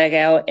her bag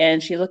out,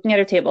 and she's looking at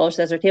her table. She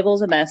says her table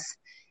is a mess.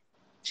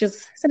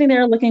 She's sitting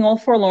there looking all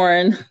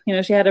forlorn.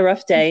 She had a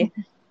rough day.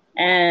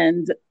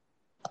 And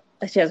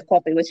she has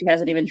coffee, which she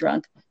hasn't even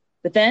drunk.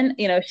 But then,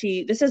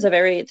 this is a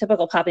very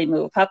typical Poppy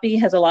move. Poppy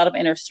has a lot of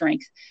inner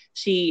strength.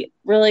 She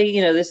really,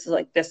 this is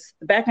like this,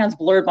 the background's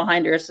blurred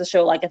behind her. It's to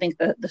show, like, I think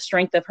the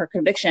strength of her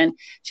conviction.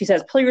 She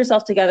says, pull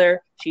yourself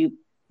together. She,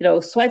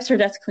 swipes her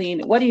desk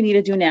clean. What do you need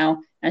to do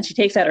now? And she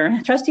takes out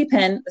her trusty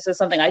pen. This is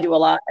something I do a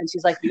lot. And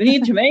she's like, you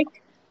need to make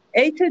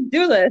a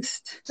to-do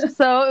list.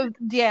 So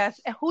yes,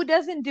 who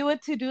doesn't do a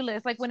to-do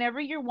list? Like, whenever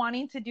you're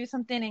wanting to do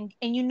something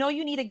and you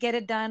need to get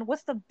it done,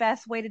 what's the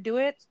best way to do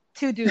it?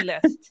 To-do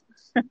list.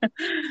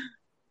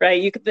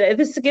 Right.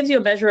 This gives you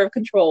a measure of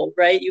control,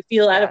 right? You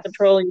feel out of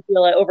control and you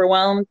feel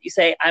overwhelmed. You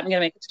say, I'm going to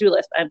make a to-do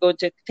list. I'm going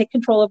to take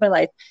control of my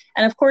life.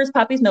 And of course,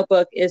 Poppy's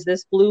notebook is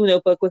this blue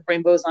notebook with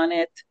rainbows on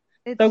it.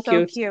 It's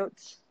so cute.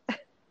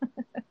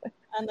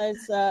 And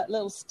there's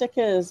little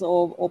stickers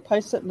or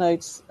post-it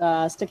notes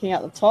sticking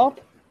out the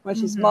top, where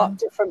she's marked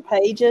different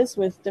pages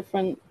with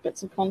different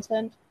bits of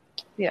content.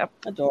 Yep.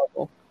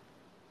 Adorable.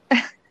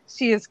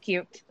 She is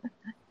cute.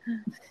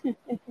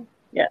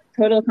 Yeah,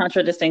 total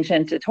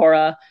contradistinction to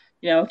Tora.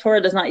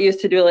 Tora does not use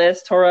to-do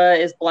lists. Tora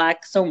is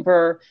black,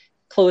 somber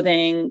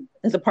clothing.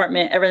 His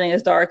apartment, everything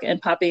is dark,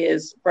 and Poppy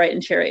is bright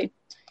and cheery.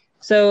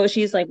 So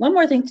she's like, one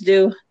more thing to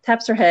do,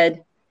 taps her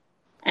head.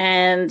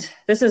 And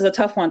this is a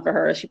tough one for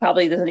her. She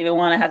probably doesn't even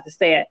want to have to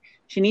say it.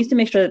 She needs to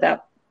make sure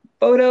that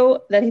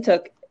photo that he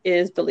took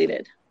is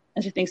deleted.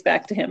 And she thinks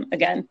back to him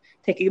again,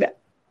 taking that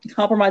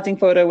compromising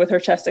photo with her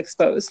chest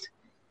exposed.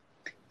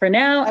 for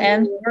now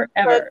and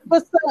forever.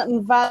 For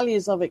certain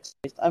values of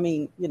exchange, I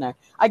mean,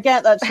 I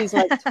get that she's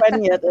like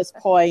 20 at this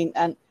point,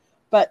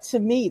 but to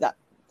me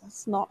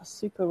that's not a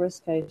super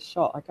risque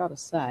shot, I gotta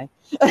say.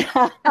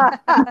 I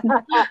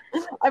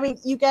mean,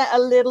 you get a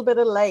little bit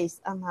of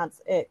lace and that's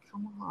it.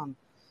 Come on.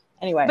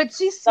 Anyway, but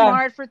she's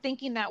smart for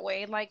thinking that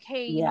way. Like,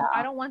 hey,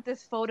 I don't want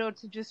this photo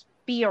to just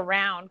be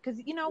around because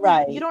you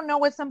don't know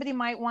what somebody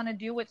might want to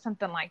do with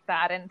something like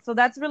that. And so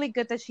that's really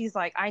good that she's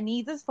like, I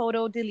need this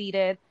photo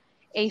deleted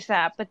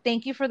ASAP. But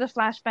thank you for the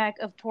flashback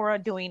of Tora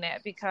doing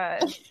it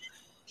because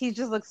he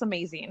just looks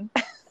amazing.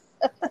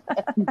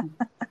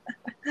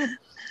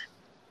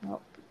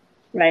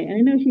 Right. And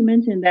I know she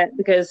mentioned that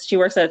because she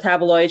works at a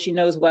tabloid, she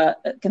knows what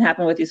can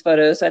happen with these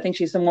photos. So I think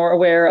she's more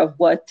aware of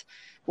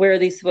where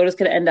these photos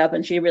could end up,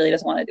 and she really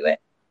doesn't want to do it.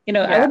 I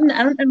don't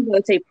know if I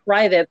would say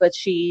private, but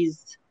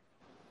she's,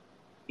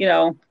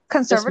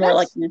 conservative. More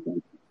like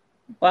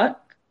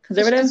what?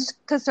 Conservative?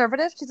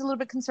 Conservative. She's a little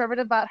bit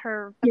conservative about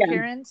her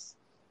appearance.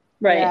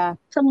 Right. Yeah.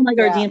 Someone like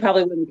Ardeen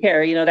probably wouldn't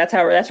care. That's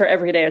her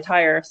everyday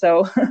attire.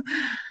 So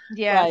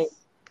yes.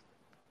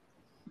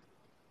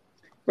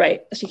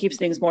 Right. She keeps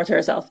things more to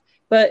herself.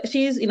 But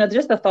she's,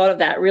 just the thought of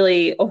that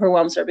really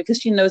overwhelms her because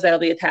she knows that'll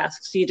be a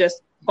task. She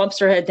just bumps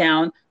her head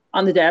down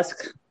on the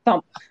desk,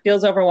 thump,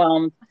 feels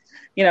overwhelmed,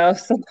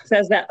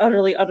 says that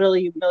utterly,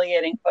 utterly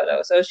humiliating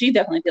photo. So she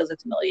definitely feels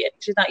it's humiliating.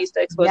 She's not used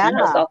to exposing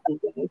herself. No.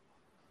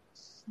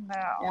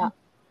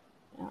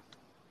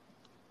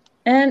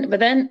 Yeah. But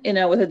then,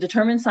 with a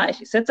determined sigh,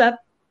 she sits up,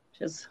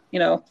 she's,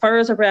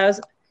 furrows her brows.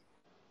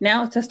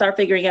 Now to start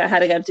figuring out how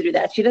to get him to do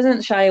that. She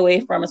doesn't shy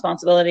away from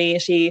responsibility.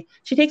 She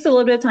takes a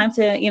little bit of time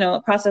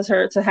to, process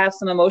to have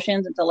some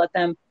emotions and to let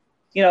them,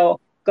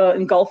 go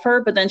engulf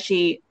her. But then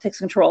she takes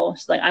control.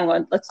 She's like,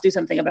 let's do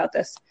something about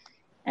this.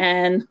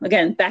 And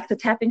again, back to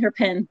tapping her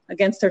pen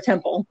against her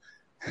temple.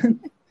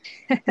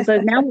 So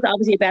now was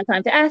obviously a bad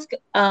time to ask.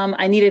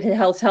 I needed his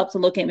help to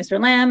locate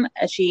Mr. Lamb.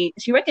 As she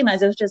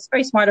recognizes, which is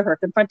very smart of her,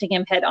 confronting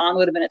him head on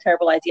would have been a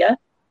terrible idea.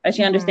 As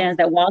she understands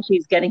that while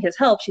she's getting his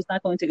help, she's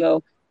not going to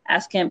go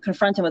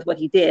confront him with what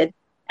he did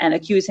and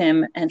accuse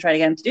him and try to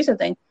get him to do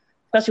something,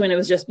 especially when it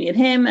was just me and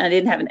him and I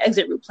didn't have an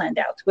exit route planned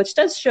out, which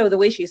does show the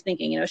way she's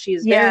thinking.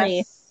 She's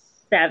very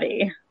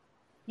savvy.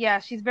 Yeah,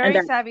 she's very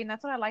savvy. And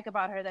that's what I like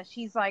about her, that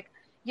she's like,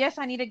 yes,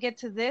 I need to get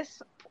to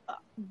this.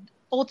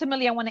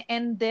 Ultimately, I want to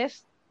end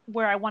this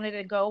where I wanted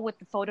to go with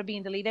the photo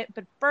being deleted.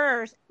 But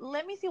first,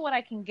 let me see what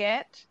I can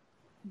get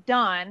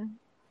done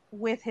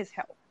with his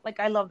help.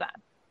 Like, I love that.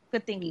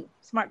 Good thinking.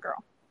 Smart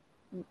girl.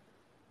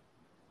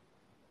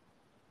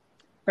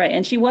 Right.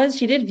 And she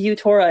did view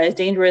Tora as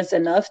dangerous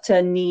enough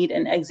to need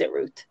an exit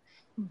route,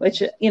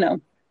 which,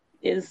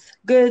 is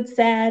good,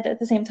 sad at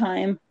the same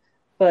time,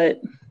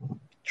 but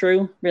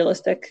true,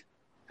 realistic,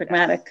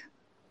 pragmatic.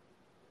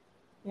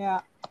 Yeah.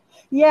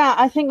 Yeah,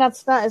 I think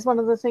that is one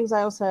of the things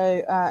I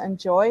also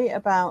enjoy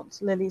about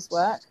Lily's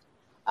work.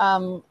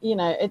 I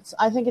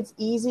think it's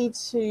easy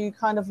to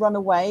kind of run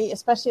away,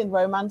 especially in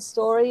romance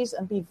stories,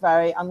 and be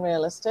very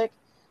unrealistic.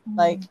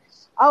 Like,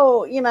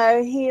 oh,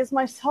 he is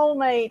my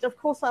soulmate. Of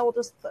course, I will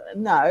just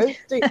no.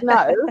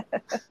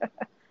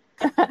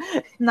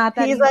 Not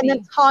that he's easy. an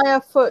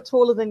entire foot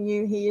taller than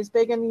you. He is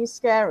big and he's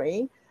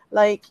scary.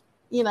 Like,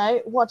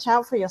 watch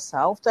out for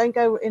yourself. Don't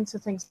go into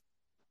things.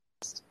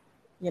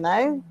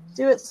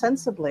 Do it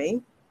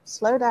sensibly.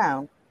 Slow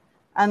down,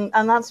 and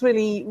that's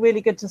really,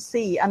 really good to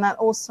see. And that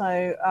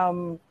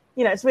also,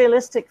 it's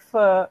realistic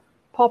for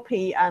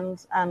Poppy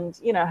and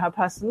her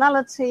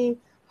personality,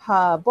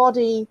 her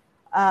body.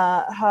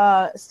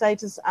 Her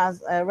status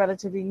as a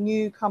relatively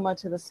newcomer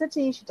to the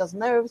city. She doesn't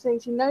know everything.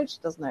 She knows she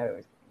doesn't know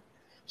everything.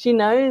 She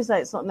knows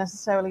that it's not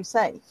necessarily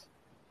safe,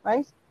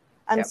 right?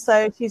 And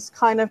so she's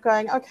kind of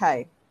going,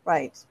 okay,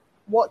 right,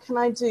 what can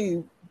I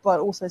do but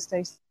also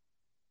stay safe?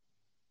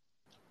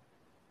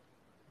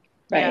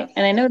 Right. Yeah.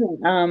 And I know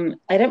that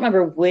I don't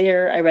remember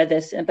where I read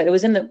this, but it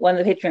was in one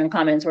of the Patreon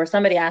comments where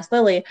somebody asked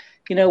Lily,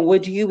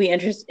 would you be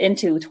interested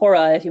into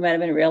Tora if you met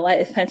him in real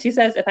life? And she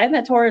says, if I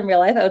met Tora in real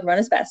life, I would run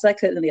as fast as I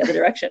could in the other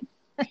direction.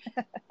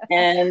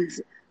 And,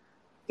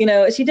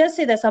 she does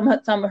say that some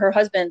of her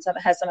husband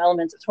has some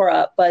elements of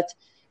Tora, but,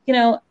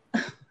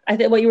 I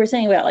think what you were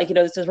saying about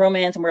this is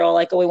romance and we're all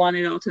like, oh, we want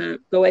it all to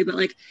go away. But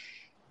like,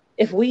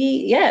 if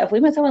we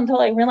met someone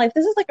in real life,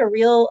 this is like a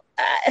real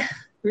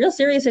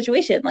serious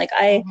situation. Like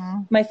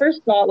my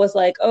first thought was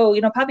like, oh,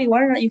 Poppy,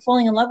 why aren't you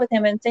falling in love with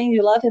him and saying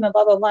you love him and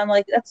blah, blah, blah. I'm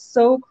like, that's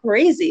so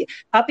crazy.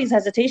 Poppy's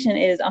hesitation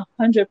is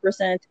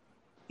 100%,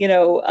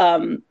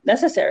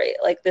 necessary.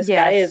 Like this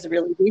guy is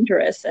really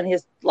dangerous and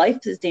his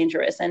life is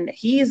dangerous and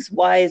he's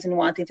wise in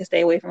wanting to stay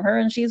away from her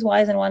and she's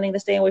wise in wanting to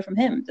stay away from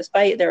him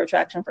despite their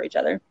attraction for each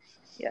other.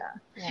 Yeah.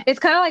 It's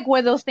kind of like one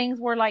of those things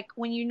where like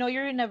when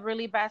you're in a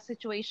really bad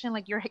situation,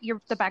 like your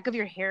the back of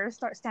your hair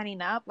starts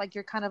standing up, like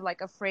you're kind of like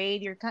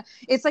afraid.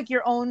 It's like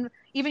your own,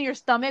 even your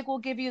stomach will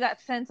give you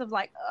that sense of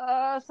like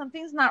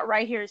something's not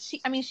right here.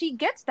 She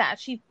gets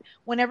that.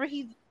 Whenever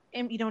he's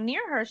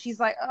near her, she's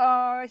like,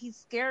 oh, he's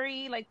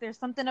scary. Like there's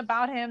something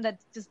about him that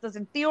just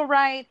doesn't feel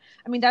right.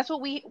 I mean, that's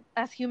what we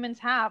as humans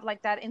have,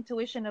 like that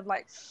intuition of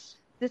like,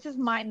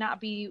 might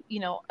not be,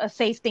 a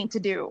safe thing to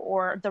do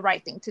or the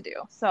right thing to do.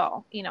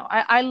 So,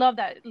 I love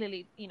that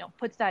Lily,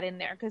 puts that in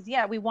there because,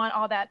 yeah, we want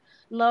all that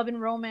love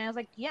and romance.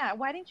 Like, yeah,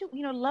 why didn't you,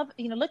 love,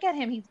 look at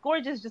him. He's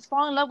gorgeous. Just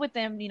fall in love with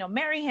him,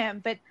 marry him.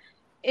 But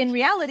in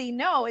reality,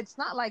 no, it's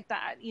not like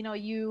that.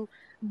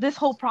 This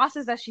whole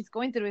process that she's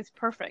going through is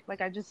perfect.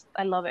 Like,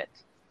 I love it.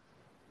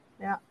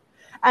 Yeah.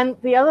 And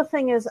the other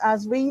thing is,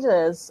 as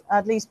readers,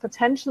 at least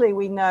potentially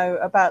we know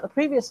about the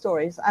previous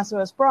stories,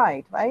 Azura's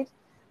Bride, right?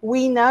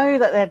 We know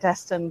that they're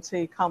destined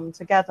to come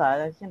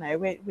together.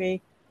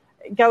 We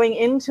going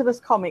into this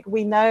comic,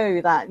 we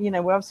know that,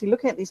 we're obviously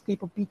looking at these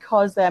people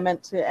because they're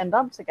meant to end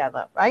up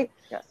together, right?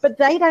 Yes. But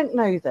they don't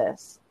know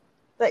this.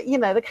 That,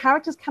 the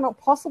characters cannot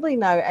possibly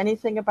know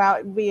anything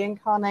about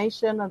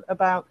reincarnation,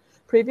 about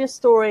previous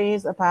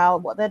stories, about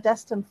what they're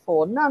destined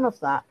for, none of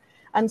that.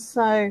 And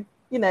so,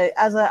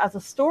 as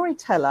a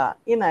storyteller,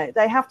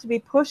 they have to be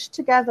pushed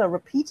together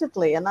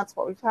repeatedly. And that's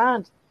what we've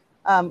had.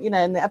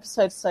 In the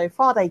episodes so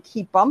far, they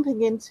keep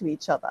bumping into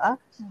each other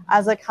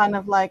as a kind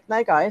of like,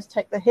 no, guys,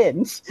 take the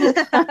hint.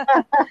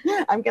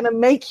 I'm going to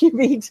make you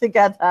be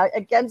together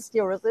against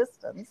your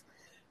resistance.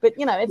 But,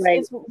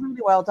 it's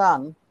really well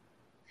done.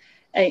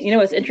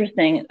 What's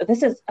interesting?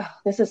 This is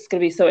going to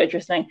be so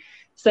interesting.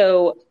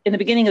 So in the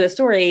beginning of the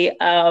story,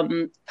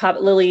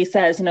 Lily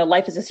says,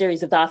 life is a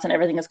series of dots and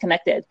everything is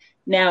connected.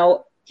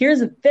 Now, here's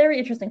a very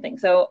interesting thing.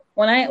 So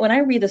when I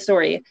read the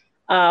story,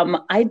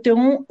 I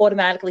don't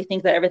automatically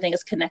think that everything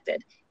is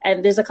connected.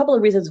 And there's a couple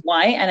of reasons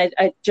why. And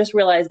I just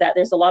realized that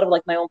there's a lot of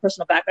like my own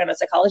personal background in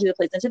psychology that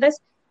plays into this.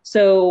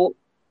 So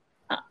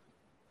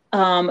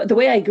the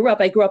way I grew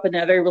up in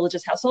a very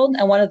religious household.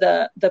 And one of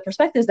the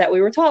perspectives that we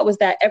were taught was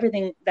that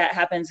everything that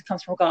happens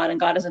comes from God and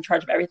God is in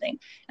charge of everything.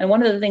 And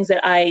one of the things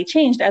that I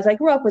changed as I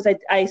grew up was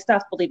I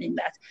stopped believing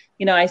that.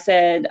 I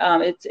said,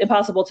 it's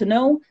impossible to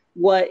know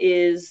what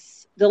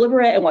is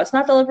deliberate and what's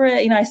not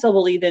deliberate. I still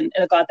believe in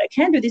a God that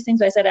can do these things.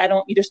 But I said,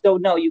 you just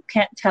don't know. You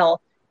can't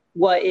tell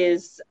what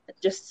is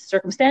just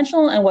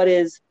circumstantial and what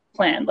is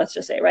planned, let's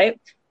just say, right?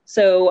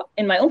 So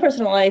in my own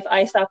personal life,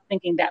 I stopped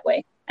thinking that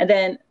way. And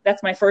then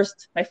that's my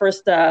first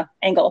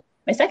angle.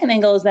 My second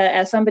angle is that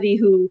as somebody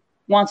who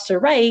wants to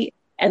write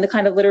and the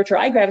kind of literature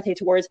I gravitate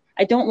towards,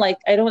 I don't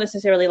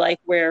necessarily like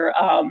where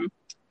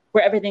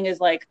everything is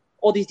like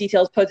all these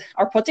details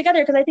are put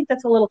together, because I think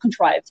that's a little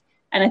contrived.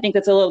 And I think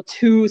that's a little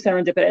too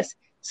serendipitous.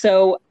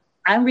 So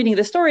I'm reading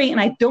the story and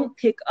I don't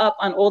pick up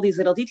on all these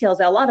little details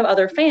that a lot of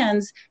other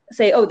fans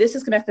say, oh, this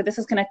is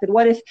connected.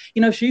 What if,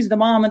 she's the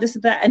mom and this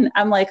and that? And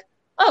I'm like,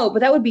 oh, but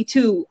that would be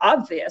too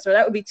obvious, or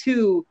that would be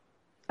too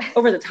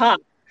over the top.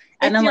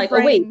 And I'm like,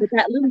 brain. Oh, wait, but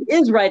that Lily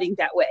is writing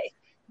that way.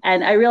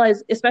 And I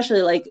realize,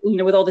 especially like,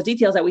 with all the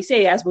details that we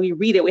say, as we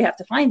read it, we have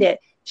to find it.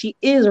 She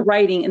is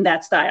writing in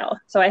that style.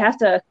 So I have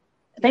to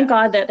thank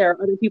God that there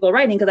are other people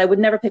writing, because I would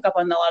never pick up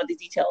on a lot of these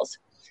details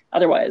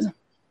otherwise.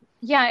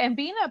 Yeah, and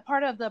being a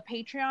part of the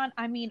Patreon,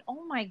 I mean,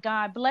 oh my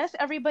God, bless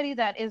everybody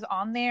that is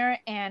on there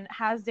and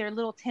has their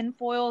little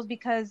tinfoils,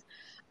 because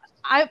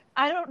I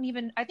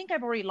think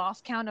I've already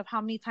lost count of how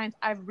many times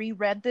I've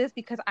reread this,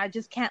 because I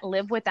just can't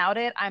live without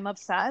it. I'm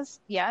obsessed.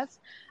 Yes.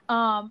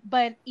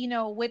 But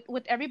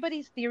with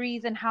everybody's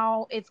theories and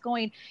how it's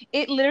going,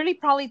 it literally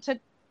probably took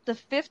the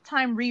 5th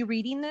time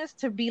rereading this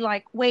to be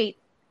like, wait,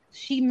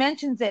 she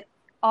mentions it.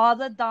 All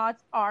the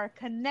dots are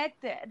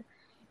connected.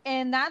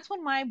 And that's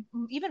when my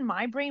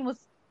brain was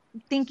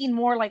thinking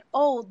more like,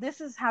 oh,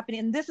 this is happening,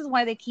 and this is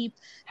why they keep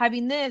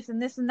having this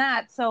and this and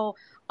that. So,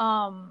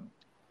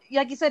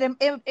 like you said,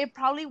 it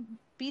probably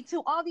be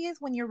too obvious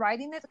when you're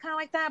writing it kind of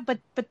like that. But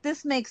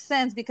this makes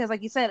sense, because,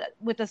 like you said,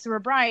 with the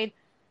Azura Bride,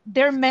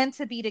 they're meant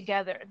to be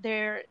together.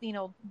 They're,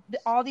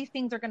 all these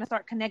things are going to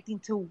start connecting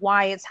to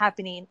why it's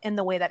happening in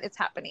the way that it's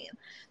happening.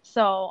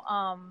 So,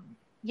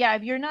 yeah,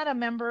 if you're not a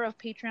member of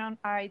Patreon,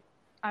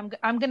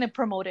 I'm going to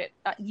promote it.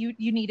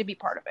 You need to be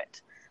part of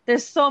it.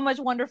 There's so much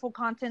wonderful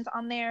content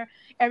on there.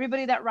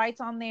 Everybody that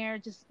writes on there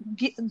just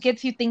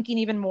gets you thinking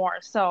even more.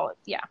 So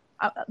yeah,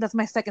 that's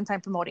my 2nd time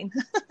promoting.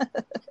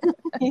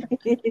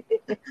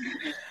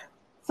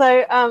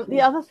 So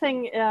the other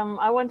thing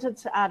I wanted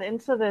to add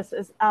into this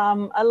is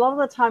a lot of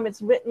the time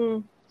it's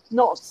written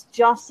not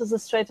just as a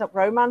straight up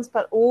romance,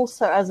 but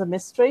also as a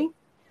mystery.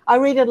 I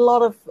read a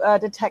lot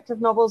of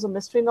detective novels and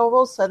mystery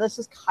novels, so this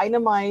is kind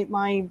of my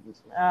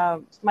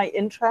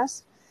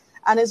interest,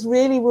 and it's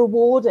really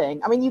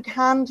rewarding. I mean, you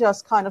can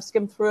just kind of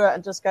skim through it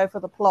and just go for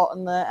the plot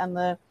and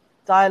the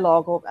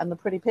dialogue and the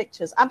pretty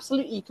pictures.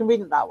 Absolutely, you can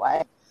read it that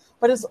way,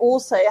 but it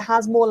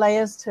has more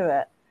layers to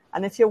it.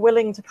 And if you're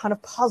willing to kind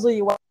of puzzle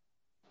your way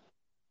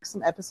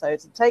some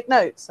episodes and take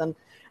notes and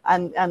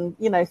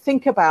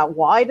think about,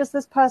 why does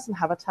this person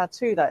have a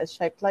tattoo that is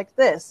shaped like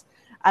this?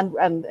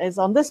 And is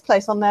on this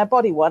place on their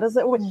body. What is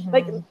it? Mm-hmm.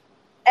 Like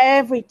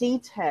every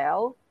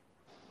detail,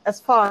 as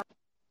far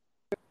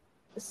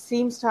as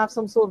seems to have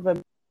some sort of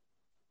a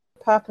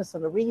purpose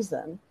and a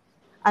reason.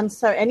 And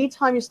so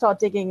anytime you start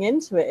digging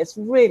into it, it's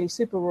really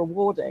super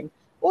rewarding.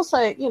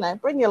 Also,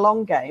 bring your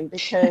long game,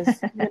 because,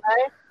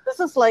 this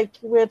is like,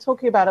 we're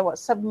talking about it,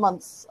 7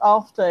 months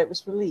after it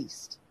was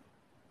released,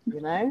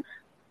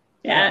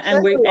 Yeah,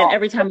 and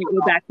every time we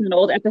go back to an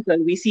old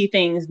episode, we see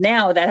things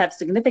now that have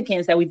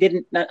significance that we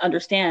didn't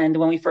understand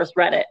when we first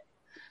read it.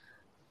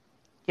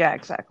 Yeah,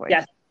 exactly.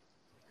 Yes.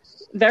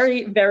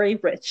 Very, very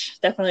rich.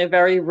 Definitely a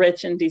very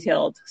rich and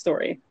detailed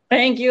story.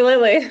 Thank you,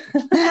 Lily.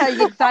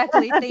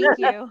 Exactly. Thank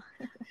you.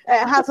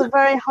 It has a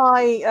very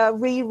high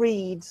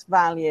reread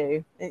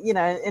value,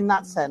 in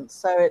that sense.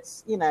 So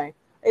it's,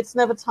 it's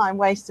never time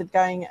wasted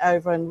going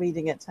over and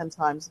reading it 10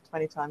 times,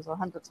 20 times, or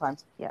 100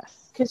 times.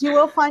 Yes. Because you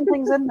will find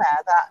things in there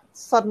that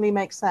suddenly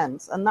make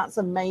sense. And that's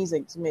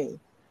amazing to me.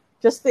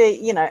 Just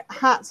the,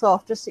 hats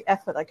off, just the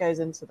effort that goes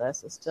into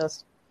this. It's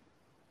just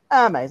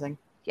amazing.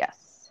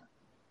 Yes.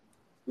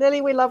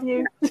 Lily, we love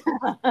you.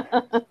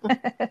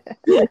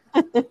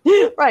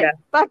 Right,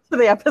 back to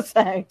the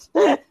episode.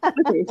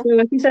 Okay,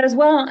 so he says,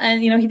 well,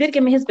 and he did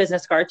give me his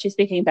business card. She's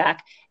speaking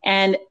back,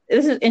 and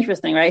this is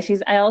interesting, right?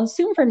 I'll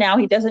assume for now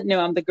he doesn't know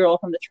I'm the girl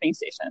from the train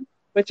station,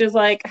 which is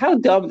like, how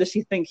dumb does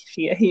she think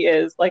he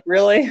is? Like,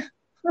 really?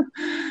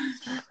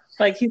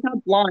 Like, he's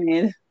not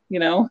blind,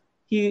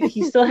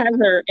 He still has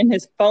her in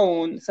his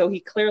phone, so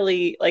he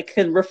clearly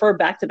can refer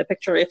back to the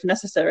picture if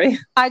necessary.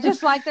 I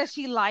just like that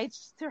she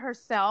lies to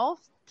herself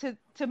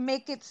to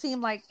make it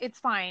seem like it's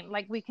fine.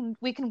 Like, we can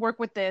work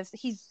with this.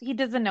 He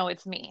doesn't know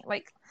it's me.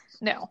 Like,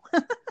 no.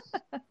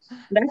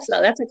 That's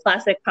a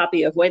classic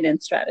copy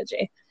avoidance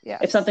strategy. Yeah.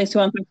 If something's too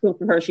uncomfortable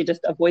for her, she just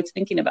avoids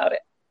thinking about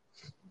it.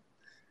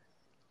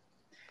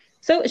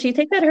 So she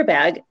takes out her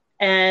bag.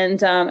 And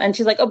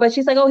she's like,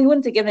 oh, he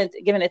wouldn't have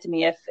given it to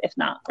me if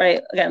not,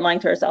 right? Again, lying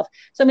to herself.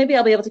 So maybe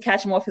I'll be able to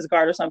catch him off his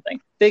guard or something.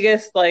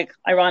 Biggest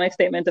ironic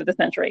statement of the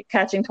century,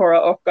 catching Tora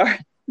off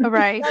guard.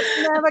 Right.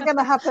 That's never going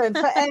to happen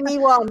for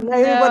anyone.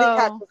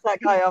 Nobody catches that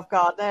guy off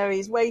guard. No,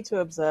 he's way too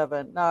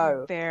observant.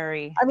 No.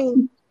 Very. I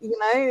mean,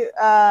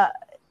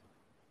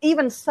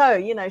 even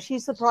so, she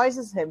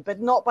surprises him, but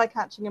not by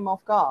catching him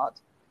off guard.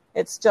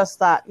 It's just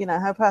that,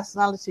 her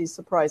personality is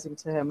surprising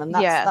to him, and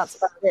that's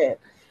about it.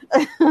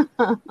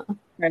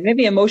 Right,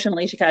 maybe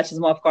emotionally she catches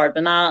him off guard,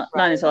 but not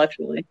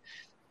intellectually.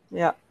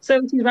 Yeah. So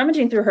she's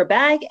rummaging through her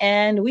bag,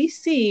 and we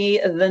see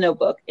the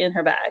notebook in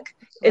her bag.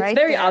 It's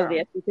very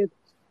obvious because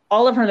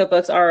all of her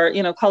notebooks are,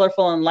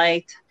 colorful and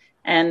light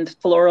and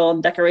floral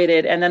and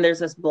decorated, and then there's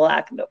this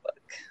black notebook.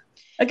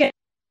 Again,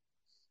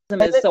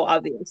 it's so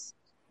obvious.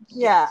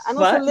 Yeah, and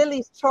also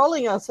Lily's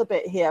trolling us a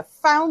bit here.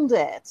 Found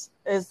it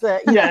is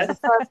the the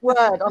first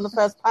word on the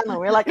first panel.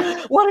 We're like,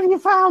 what have you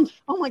found?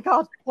 Oh my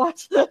God,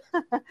 what?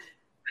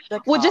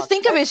 Well, just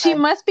think of it. She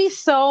must be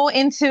so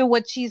into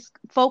what she's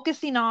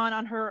focusing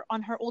on her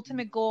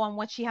ultimate goal, on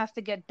what she has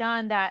to get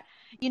done, that,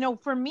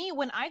 for me,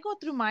 when I go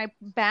through my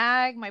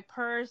bag, my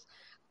purse,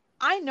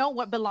 I know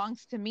what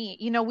belongs to me.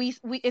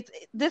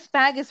 This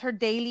bag is her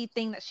daily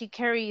thing that she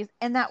carries,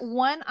 and that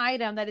one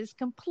item that is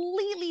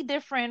completely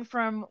different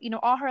from,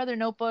 all her other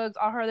notebooks,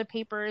 all her other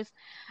papers,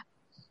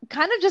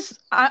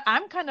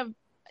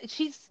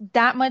 she's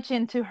that much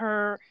into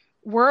her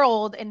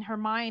world and her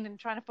mind and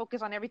trying to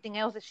focus on everything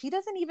else that she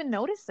doesn't even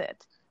notice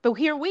it. But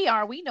here we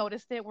are, we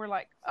noticed it. We're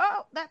like,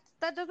 oh, that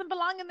doesn't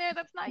belong in there.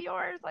 That's not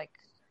yours.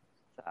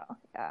 So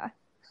yeah.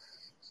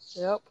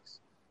 Yep.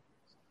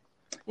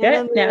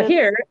 Yeah. Now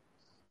here.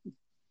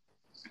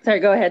 Sorry,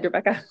 go ahead,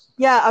 Rebecca.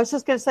 Yeah, I was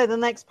just going to say, the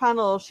next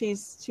panel,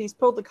 she's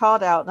pulled the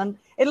card out, and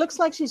it looks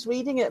like she's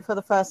reading it for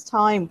the first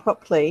time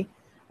properly,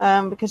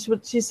 because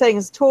what she's saying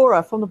is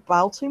Tora from the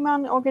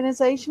Baltimore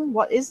organization.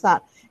 What is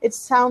that? It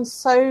sounds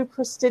so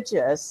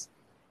prestigious.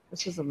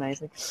 This is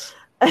amazing.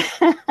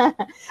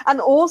 And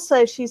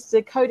also, she's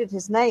decoded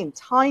his name,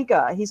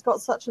 Tiger. He's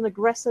got such an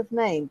aggressive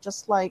name,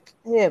 just like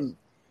him.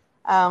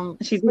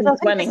 She's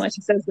sweating when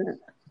she says that.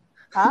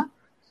 Huh?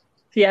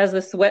 She has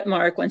the sweat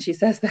mark when she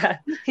says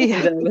that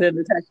within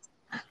the text.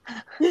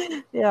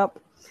 Yep.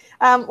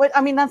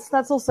 I mean,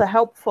 that's also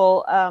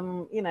helpful,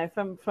 from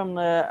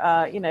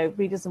the,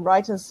 readers and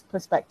writers'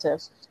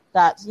 perspective,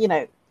 that,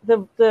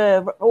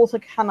 the author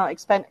cannot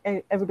expect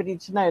everybody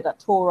to know that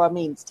Tora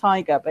means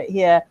tiger, but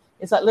here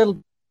is that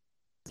little,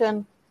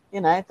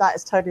 that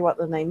is totally what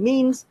the name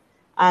means.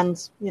 And,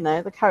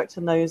 the character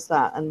knows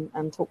that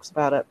and talks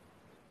about it.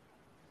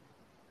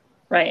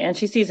 Right, and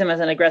she sees him as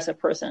an aggressive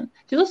person.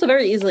 She's also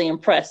very easily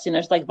impressed.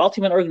 It's like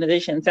Baltimore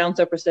organization sounds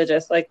so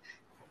prestigious. Like,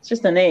 it's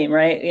just a name,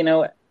 right?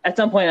 At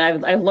some point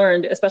I've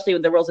learned, especially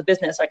with the rules of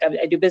business, like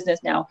I do business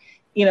now,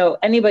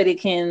 anybody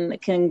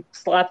can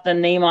slap the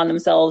name on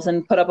themselves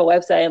and put up a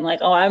website and like,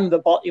 oh, I'm the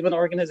Baltimore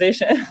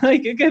organization.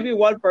 Like, it could be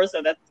one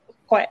person. That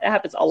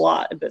happens a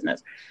lot in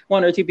business.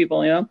 One or two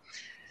people,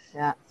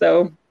 Yeah.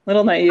 So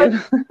little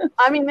naive.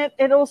 I mean,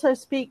 it also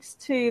speaks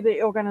to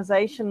the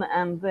organization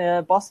and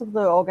the boss of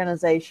the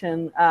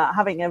organization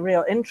having a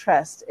real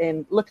interest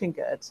in looking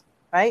good,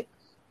 right?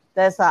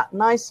 There's that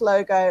nice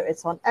logo.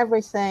 It's on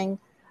everything.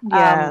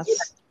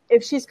 Yes.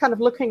 If she's kind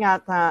of looking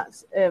at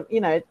that,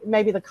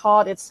 maybe the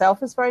card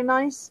itself is very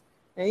nice.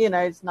 you know,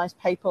 it's nice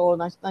paper or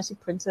nicely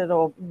printed,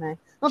 or, you know,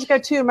 not to go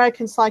too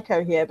American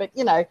Psycho here, but,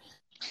 you know,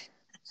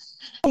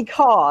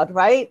 card,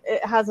 right?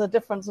 It has a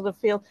different sort of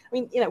feel. I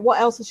mean, you know, what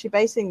else is she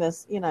basing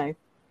this, you know?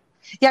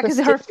 Yeah, because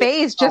her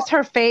face, just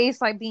her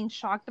face, like being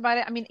shocked about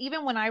it. I mean,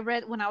 even when I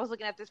was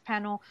looking at this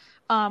panel,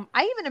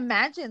 I even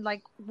imagined,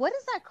 like, what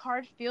does that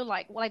card feel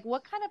like? Like,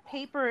 what kind of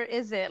paper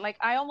is it? Like,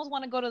 I almost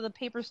want to go to the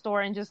paper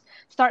store and just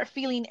start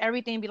feeling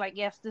everything and be like,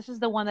 yes, this is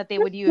the one that they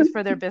would use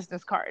for their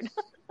business card.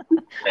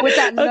 With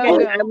that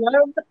logo.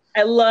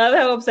 I love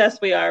how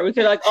obsessed we are. We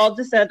could like all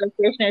descend on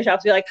stationery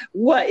shops and be like,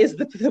 what is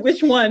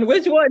which one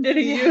did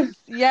he use?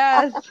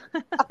 Yes.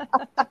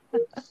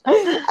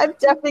 I'm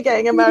definitely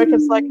getting American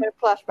Psycho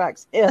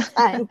flashbacks here.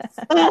 Thanks.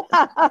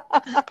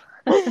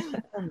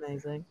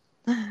 Amazing.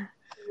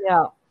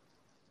 Yeah.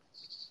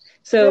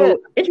 So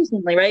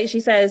interestingly, right,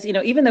 she says, you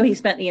know, even though he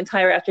spent the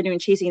entire afternoon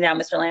chasing down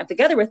Mr. Lamb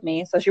together with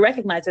me, so she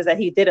recognizes that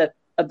he did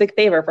a big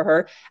favor for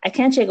her, I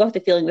can't shake off the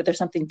feeling that there's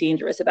something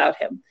dangerous about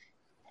him.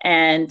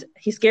 And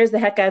he scares the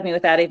heck out of me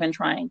without even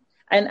trying.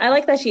 And I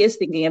like that she is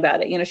thinking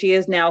about it. You know, she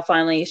is now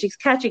finally, she's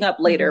catching up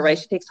later, right?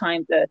 She takes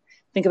time to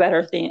think about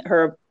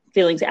her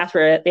feelings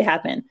after they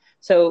happen.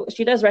 So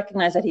she does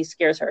recognize that he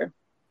scares her.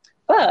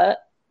 But,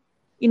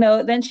 you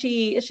know, then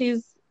she's,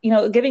 you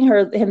know, giving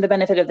him the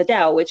benefit of the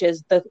doubt, which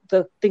is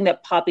the thing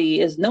that Poppy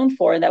is known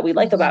for and that we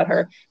like about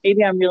her.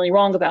 Maybe I'm really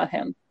wrong about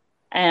him.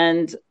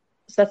 And so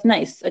that's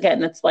nice. Again,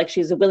 that's like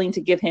she's willing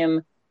to give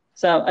him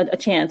a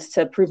chance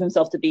to prove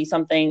himself to be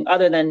something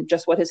other than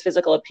just what his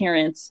physical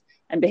appearance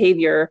and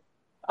behavior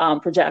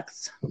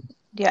projects.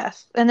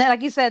 Yes. And then,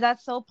 like you said,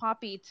 that's so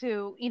Poppy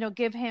to, you know,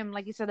 give him,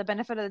 like you said, the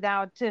benefit of the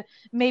doubt, to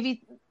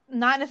maybe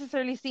not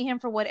necessarily see him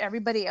for what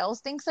everybody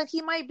else thinks that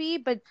he might be,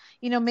 but,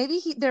 you know, maybe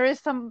there is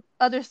some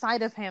other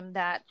side of him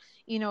that,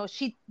 you know,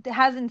 she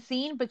hasn't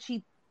seen, but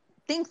she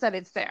thinks that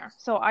it's there.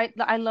 So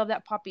I love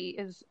that Poppy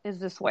is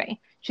this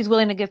way. She's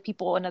willing to give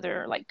people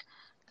another, like,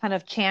 kind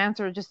of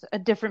chance, or just a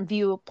different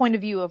point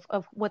of view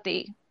of what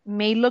they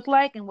may look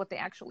like and what they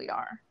actually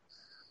are.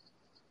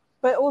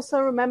 But also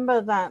remember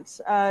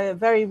that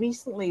very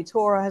recently,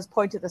 Tora has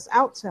pointed this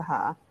out to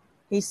her.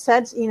 He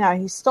said, you know,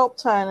 he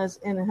stopped her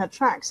in her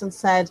tracks and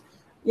said,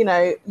 you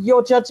know,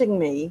 you're judging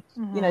me.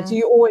 You know, do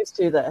you always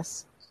do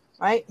this?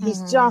 Right?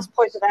 He's just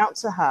pointed out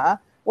to her,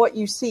 what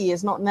you see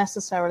is not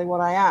necessarily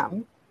what I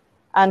am.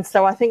 And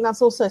so I think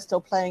that's also still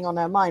playing on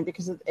her mind,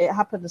 because it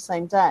happened the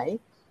same day.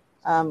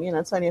 You know,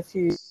 it's only a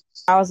few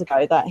hours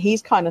ago that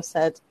he's kind of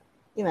said,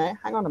 you know,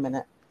 hang on a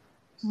minute.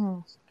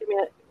 Give me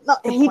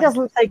he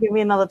doesn't say give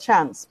me another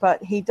chance,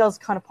 but he does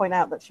kind of point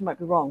out that she might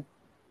be wrong.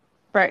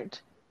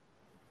 Right.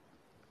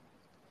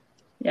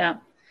 Yeah.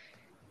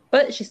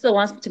 But she still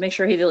wants to make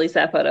sure he deletes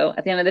that photo.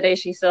 At the end of the day,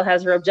 she still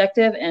has her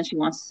objective and she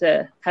wants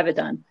to have it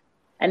done.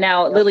 And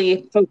now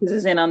Lily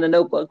focuses in on the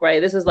notebook,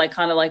 right? This is like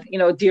kind of like, you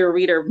know, a dear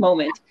reader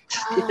moment.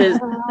 She says,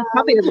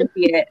 Poppy doesn't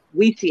see it.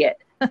 We see it.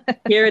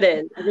 Here it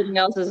is. Everything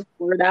else is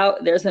blurred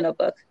out. There's the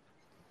notebook.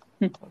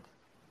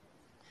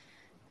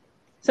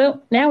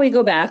 So now we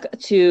go back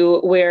to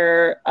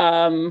where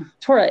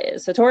Tora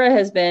is. So Tora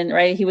has been,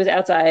 right, he was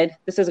outside.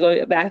 This is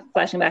going back,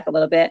 flashing back a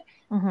little bit.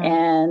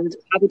 And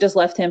Poppy just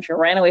left him. She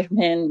ran away from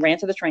him, ran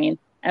to the train.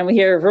 And we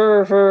hear,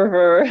 ver, ver,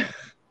 ver.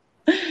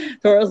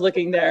 Tora's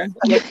looking there,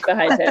 looks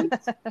behind him.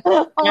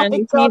 Oh and my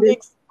God, the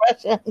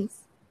expressions.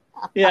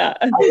 Yeah.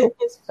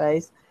 His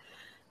face.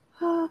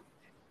 You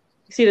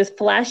see this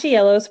flashy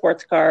yellow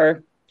sports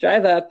car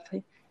drive up.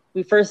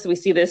 We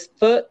see this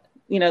foot,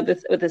 you know,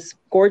 with this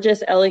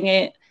gorgeous,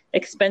 elegant,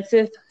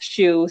 expensive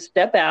shoe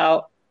step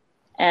out.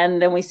 And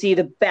then we see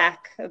the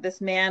back of this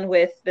man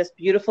with this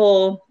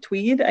beautiful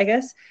tweed, I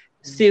guess,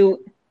 suit,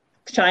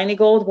 shiny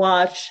gold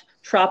watch,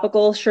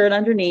 tropical shirt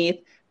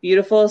underneath,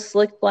 beautiful,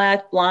 slick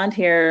black, blonde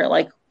hair,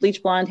 like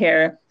bleach blonde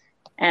hair.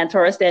 And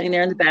Tora standing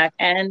there in the back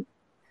and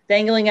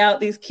dangling out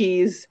these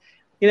keys.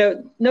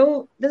 You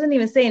know, doesn't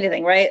even say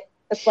anything, right?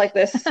 It's like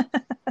this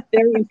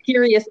very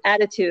imperious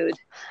attitude.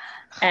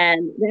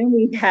 And then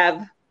we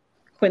have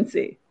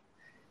Quincy.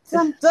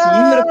 Dun,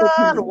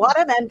 dun, what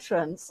an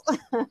entrance.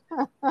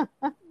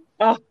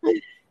 Oh.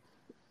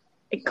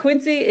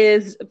 Quincy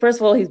is, first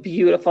of all, he's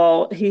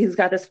beautiful. He's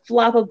got this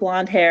flop of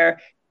blonde hair,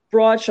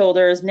 broad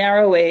shoulders,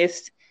 narrow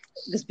waist,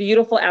 this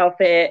beautiful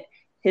outfit.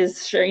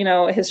 His shirt, you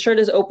know, his shirt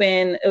is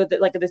open with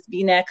like this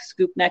V-neck,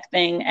 scoop neck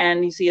thing.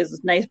 And you see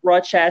his nice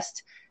broad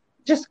chest,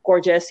 just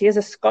gorgeous. He has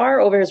a scar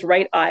over his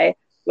right eye,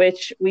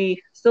 which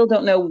we still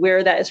don't know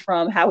where that is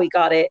from, how he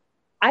got it.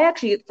 I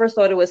actually at first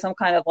thought it was some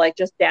kind of like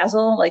just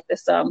dazzle, like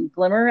this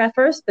glimmer at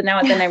first, but then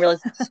I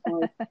realized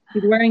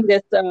he's wearing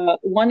this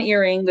one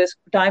earring, this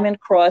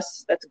diamond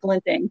cross that's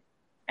glinting,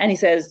 and he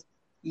says,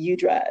 "You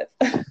drive."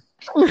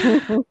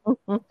 Oh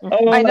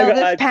I know God,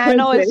 this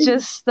panel Quincy. Is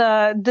just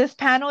this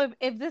panel.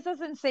 If this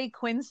doesn't say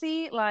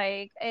Quincy,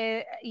 like,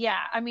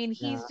 yeah, I mean,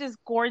 he's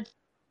just gorgeous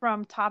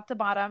from top to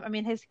bottom. I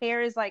mean, his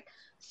hair is like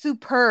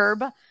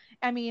superb.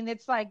 I mean,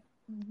 it's like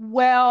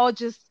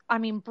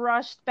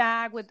brushed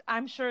back with,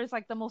 I'm sure it's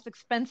like the most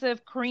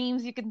expensive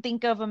creams you can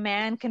think of a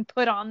man can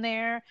put on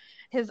there.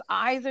 His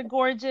eyes are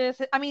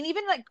gorgeous. I mean,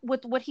 even like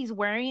with what he's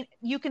wearing,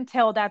 you can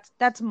tell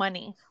that's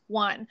money,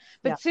 one. Yeah.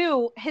 But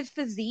two, his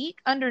physique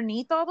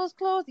underneath all those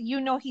clothes,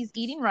 he's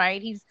eating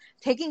right. He's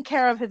taking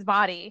care of his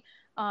body.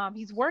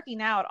 He's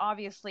working out,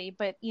 obviously,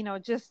 but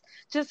just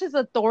his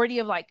authority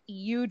of like,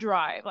 you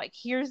drive, like,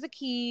 here's the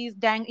keys,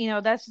 dang,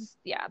 that's just,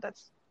 yeah,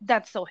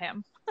 that's so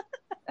him.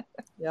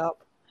 Yep.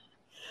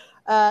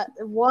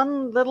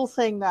 One little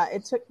thing that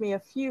it took me a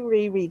few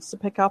rereads to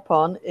pick up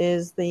on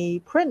is the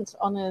print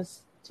on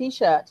his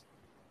t-shirt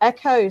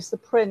echoes the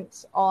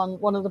print on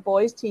one of the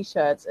boys'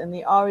 t-shirts in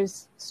the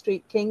Aries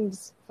Street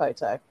Kings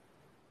photo.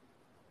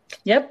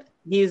 Yep.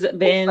 He's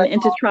been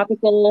into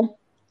tropical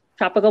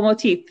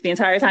motif the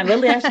entire time.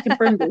 Lily actually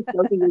confirmed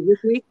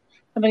this week.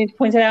 Somebody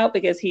pointed out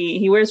because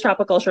he wears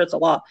tropical shirts a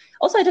lot.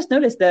 Also, I just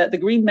noticed that the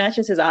green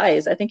matches his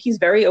eyes. I think he's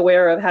very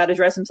aware of how to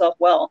dress himself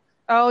well.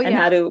 Oh, yeah. And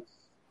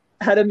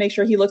how to make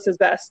sure he looks his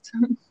best.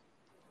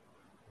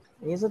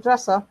 He's a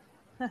dresser.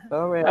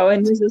 For real. Oh,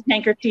 and there's this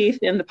handkerchief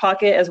in the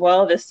pocket as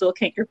well. This silk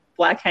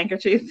black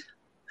handkerchief.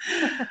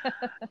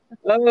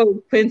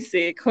 Oh,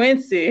 Quincy.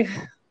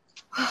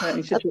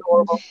 That's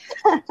adorable.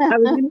 I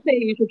was going to say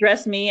you should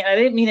dress me. I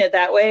didn't mean it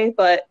that way,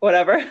 but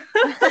whatever.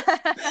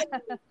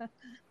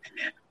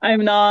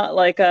 I'm not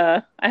like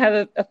I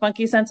have a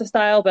funky sense of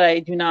style, but I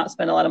do not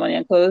spend a lot of money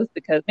on clothes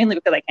mainly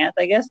because I can't,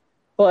 I guess.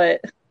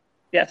 But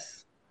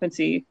yes,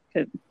 Quincy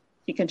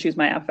he can choose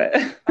my outfit.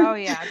 Oh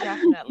yeah,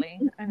 definitely.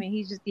 I mean,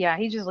 he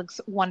just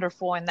looks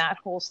wonderful in that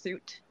whole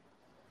suit.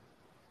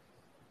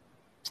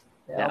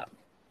 Yep. Yeah.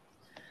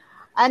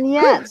 And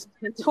yet,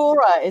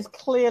 Tora is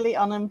clearly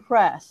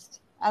unimpressed.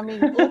 I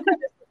mean, look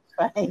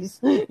at his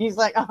face. He's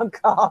like, oh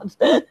God.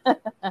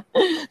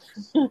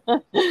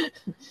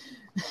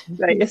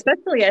 Right,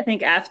 especially I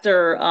think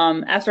after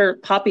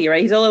Poppy,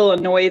 right? He's a little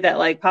annoyed that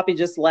like Poppy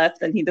just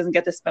left and he doesn't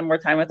get to spend more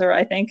time with her,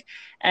 I think.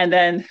 And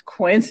then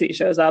Quincy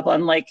shows up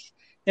on like,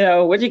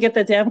 where'd you get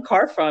the damn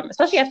car from?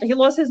 Especially after he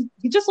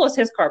just lost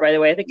his car, by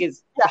the way. I think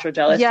he's extra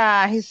jealous.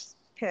 Yeah, he's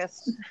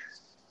pissed.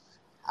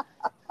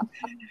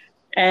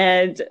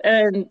 And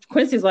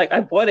Quincy's like, I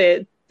bought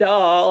it,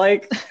 duh.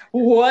 Like,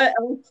 what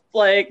else?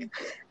 Like,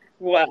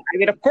 what? I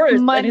mean, of course.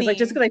 Money. And he's like,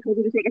 just because I told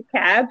you to take a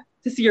cab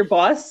to see your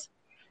boss.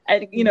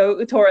 And,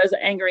 Tora's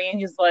angry and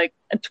he's like,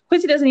 and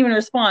Quincy doesn't even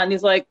respond.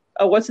 He's like,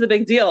 oh, what's the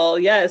big deal?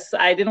 Yes,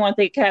 I didn't want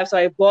to take a cab, so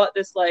I bought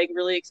this like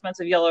really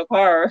expensive yellow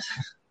car.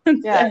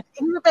 Yeah,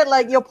 even a bit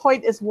like, your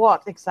point is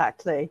what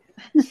exactly?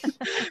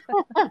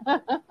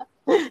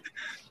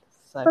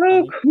 So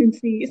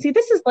Quincy. See,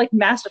 this is like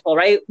masterful,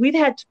 right? We've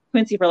had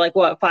Quincy for like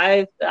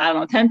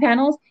 10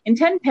 panels. In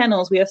 10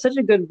 panels, we have such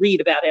a good read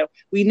about him.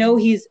 We know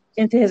he's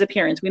into his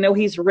appearance. We know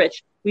he's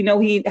rich. We know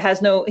he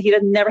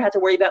never had to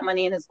worry about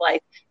money in his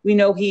life. We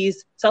know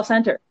he's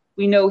self-centered.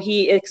 We know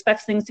he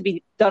expects things to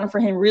be done for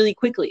him really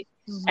quickly.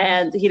 Mm-hmm.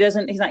 And he's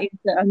not used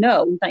to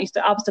no, he's not used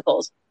to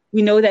obstacles.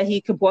 We know that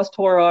he could boss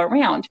Tora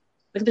around.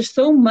 Like, there's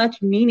so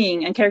much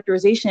meaning and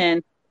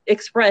characterization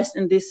expressed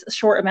in this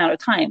short amount of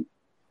time.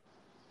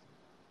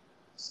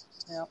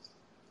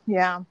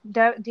 Yeah,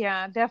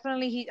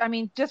 definitely.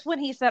 Just when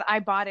he said,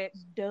 I bought it,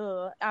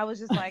 duh, I was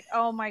just like,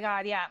 oh my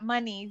God, yeah,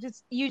 money.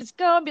 You just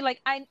go and be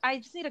like, I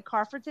just need a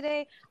car for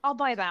today. I'll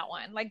buy that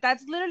one. Like,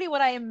 that's literally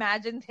what I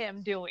imagined him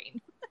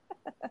doing.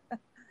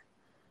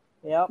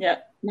 Yep. Yeah.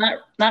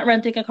 Not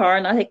renting a car,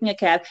 not taking a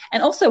cab.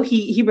 And also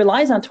he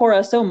relies on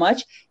Tora so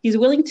much, he's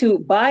willing to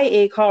buy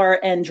a car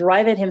and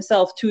drive it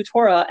himself to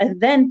Tora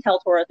and then tell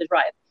Tora to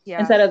drive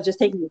instead of just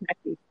taking the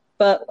taxi.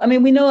 But I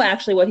mean, we know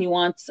actually what he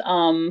wants.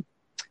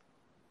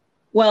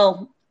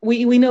 Well,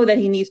 we know that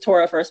he needs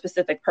Tora for a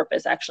specific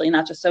purpose, actually,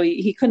 not just so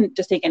he couldn't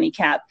just take any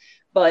cab.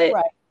 But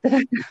right.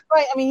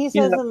 I mean, he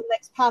says in the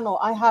next panel,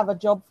 I have a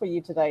job for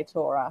you today,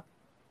 Tora.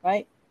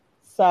 Right.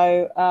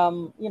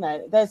 So,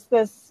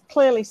 there's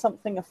clearly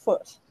something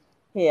afoot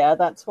here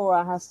that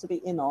Tora has to be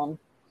in on.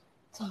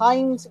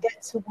 Time to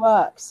get to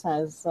work,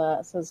 says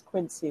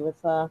Quincy with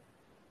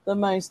the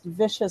most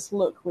vicious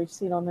look we've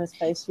seen on his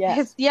face yet.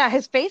 His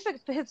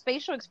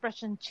facial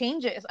expression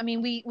changes. I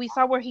mean, we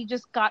saw where he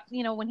just got,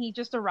 when he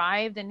just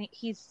arrived and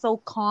he's so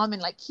calm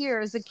and like,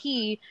 here's the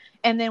key.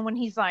 And then when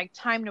he's like,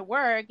 time to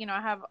work,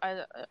 I have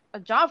a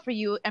job for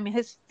you. I mean,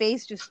 his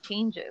face just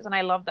changes. And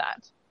I love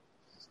that.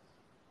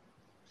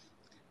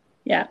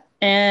 Yeah.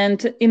 And,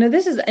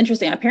 this is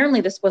interesting. Apparently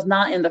this was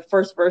not in the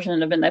first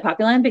version of Midnight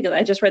Poppyland, because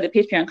I just read the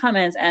Patreon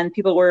comments and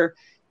people were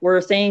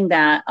saying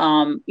that,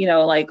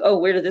 like, oh,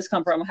 where did this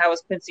come from? How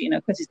was Quincy,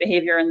 Quincy's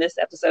behavior in this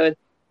episode?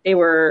 It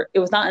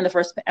was not in the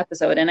first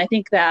episode. And I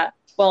think that,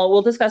 well,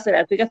 we'll discuss it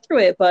as we get through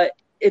it, but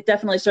it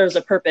definitely serves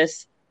a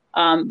purpose,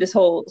 this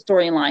whole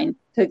storyline,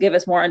 to give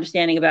us more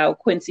understanding about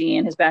Quincy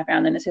and his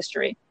background and his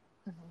history.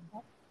 Mm-hmm.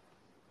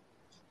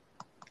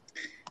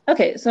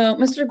 Okay. So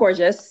Mr.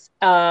 Gorgeous,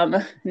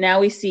 now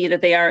we see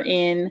that they are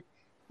in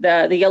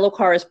the yellow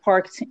car is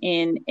parked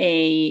in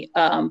a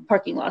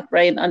parking lot,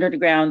 right? An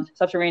underground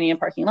subterranean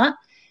parking lot.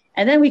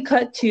 And then we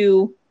cut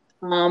to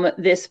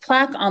this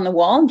plaque on the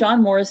wall,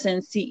 John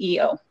Morrison,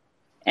 CEO.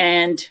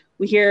 And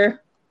we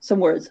hear some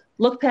words,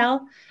 look,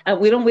 pal. And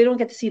we don't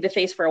get to see the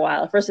face for a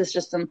while. At first, it's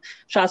just some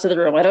shots of the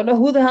room. I don't know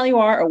who the hell you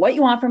are or what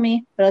you want from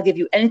me, but I'll give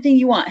you anything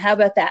you want. How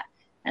about that?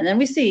 And then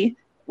we see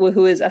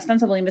who is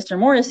ostensibly Mr.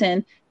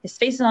 Morrison. His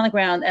face is on the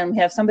ground, and we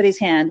have somebody's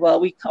hand. Well,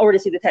 we already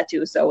see the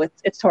tattoo, so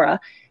it's Tora.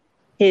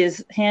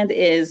 His hand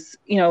is,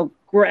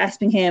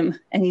 grasping him,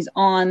 and he's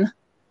on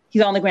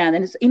the ground.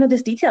 And it's,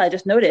 this detail I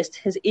just noticed.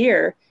 His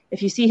ear,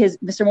 if you see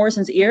Mr.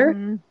 Morrison's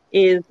ear,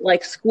 is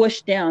like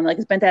squished down, like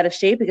it's bent out of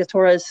shape because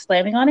Tora is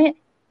slamming on it.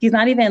 He's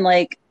not even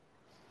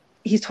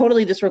he's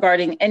totally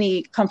disregarding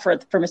any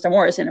comfort for Mr.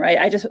 Morrison,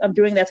 right? I'm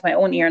doing that to my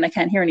own ear and I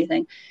can't hear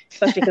anything,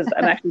 especially because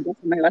I'm actually deaf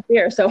in my left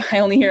ear. So I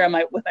only hear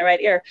with my right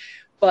ear.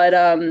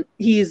 But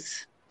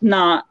he's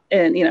not,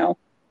 and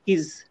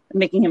he's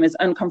making him as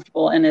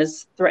uncomfortable and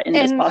as threatened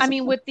as possible. I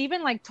mean, with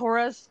even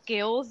Tora's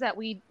skills that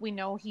we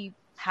know he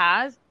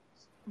has,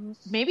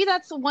 maybe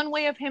that's one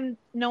way of him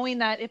knowing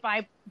that if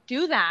I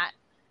do that,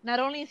 not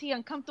only is he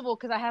uncomfortable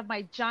because I have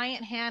my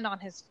giant hand on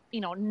his,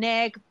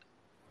 neck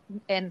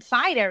and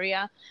side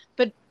area,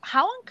 but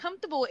how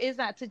uncomfortable is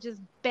that to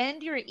just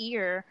bend your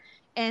ear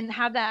and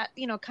have that,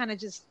 kind of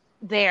just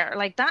there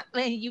like that?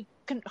 You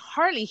can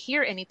hardly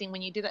hear anything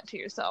when you do that to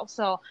yourself.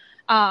 So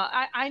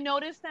I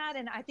noticed that,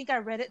 and I think I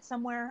read it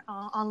somewhere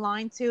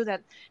online too,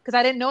 that because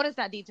I didn't notice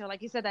that detail.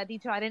 Like you said, that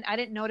detail, I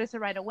didn't notice it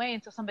right away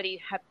until somebody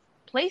had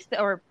placed it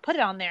or put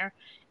it on there,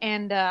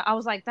 and I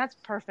was like, that's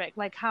perfect.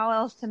 Like, how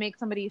else to make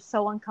somebody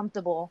so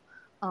uncomfortable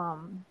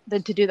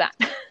than to do that?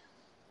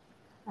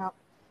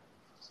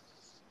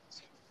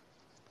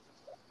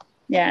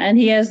 Yeah, and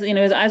he has,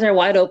 his eyes are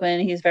wide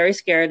open. He's very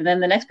scared. And then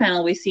the next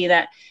panel, we see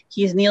that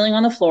he's kneeling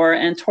on the floor,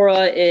 and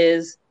Tora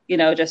is,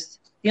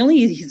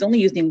 he's only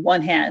using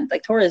one hand.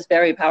 Like, Tora is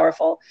very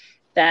powerful.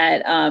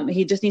 That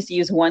he just needs to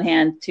use one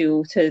hand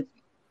to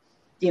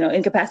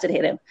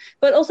incapacitate him.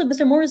 But also,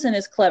 Mr. Morrison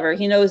is clever.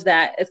 He knows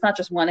that it's not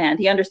just one hand.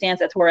 He understands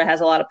that Tora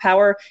has a lot of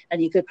power, and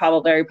he could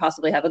very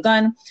possibly have a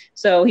gun.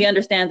 So he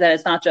understands that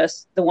it's not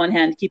just the one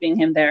hand keeping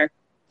him there.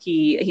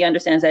 He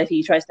understands that if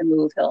he tries to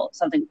move,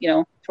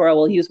 Tora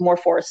will use more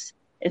force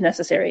if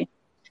necessary.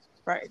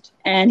 Right.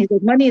 And he's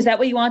like, money, is that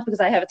what you want? Because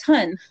I have a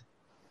ton.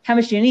 How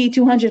much do you need?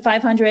 200,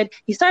 500?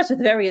 He starts with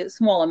very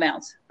small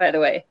amounts, by the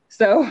way.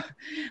 So,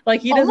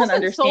 he doesn't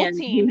understand.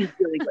 He's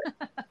really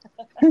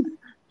good.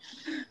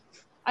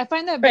 I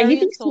find that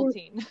very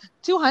insulting.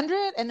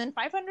 200 and then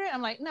 500?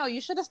 I'm like, no,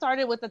 you should have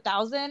started with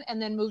 1,000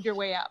 and then moved your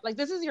way up. Like,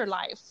 this is your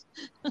life.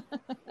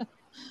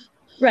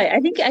 Right.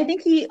 I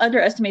think he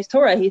underestimates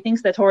Tora. He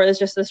thinks that Tora is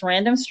just this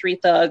random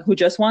street thug who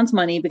just wants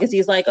money because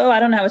he's like, oh, I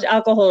don't know how much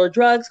alcohol or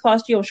drugs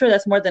cost you. I'm sure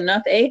that's more than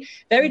enough.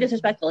 Very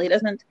disrespectful. He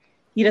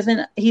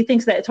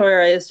thinks that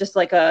Tora is just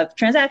like a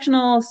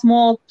transactional,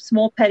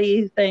 small,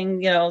 petty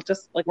thing,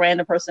 just like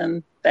random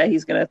person that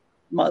he's going to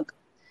mug.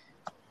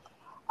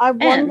 I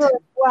wonder as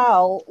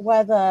well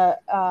whether,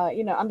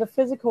 under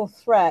physical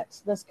threat,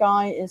 this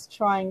guy is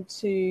trying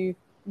to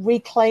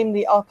reclaim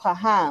the upper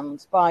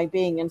hand by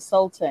being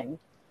insulting.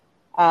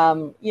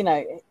 So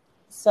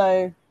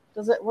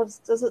does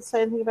it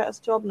say anything about his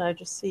job? No,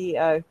 just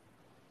CEO.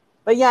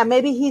 But yeah,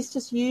 maybe he's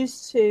just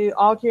used to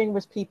arguing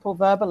with people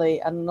verbally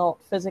and not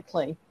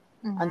physically.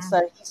 Mm-hmm. And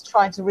so he's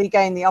trying to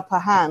regain the upper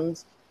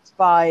hand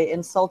by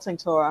insulting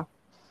Tora.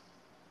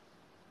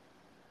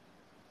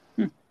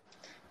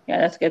 Yeah,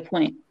 that's a good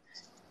point.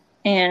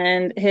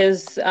 And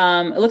his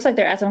it looks like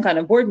they're at some kind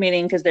of board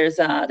meeting because there's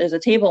a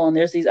table and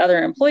there's these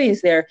other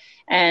employees there.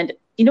 And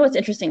what's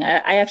interesting?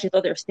 I actually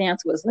thought their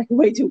stance was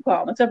way too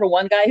calm, except for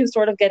one guy who's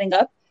sort of getting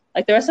up.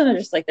 Like the rest of them are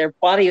just their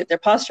body, their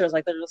posture is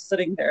they're just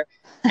sitting there.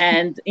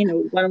 And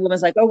one of them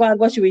is like, "Oh God,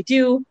 what should we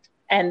do?"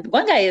 And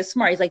one guy is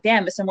smart. He's like,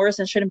 "Damn, Mr.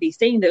 Morrison shouldn't be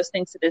saying those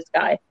things to this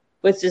guy."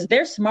 Which is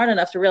they're smart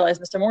enough to realize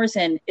Mr.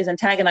 Morrison is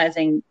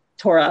antagonizing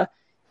Tora,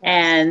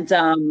 and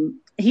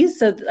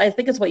I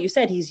think it's what you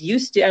said. He's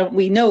used to, and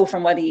we know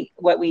from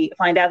what we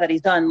find out that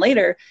he's done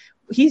later.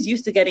 He's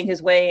used to getting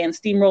his way and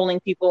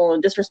steamrolling people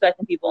and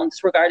disrespecting people and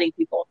disregarding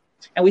people.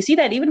 And we see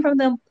that even from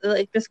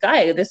this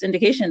guy, this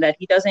indication that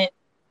he doesn't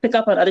pick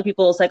up on other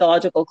people's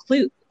psychological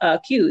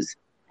cues,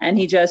 and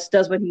he just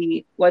does what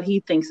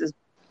he thinks is,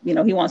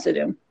 he wants to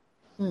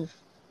do.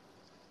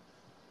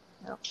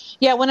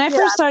 Yeah, when I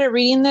first started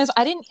reading this,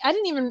 I didn't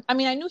even, I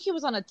knew he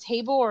was on a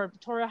table or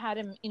Tora had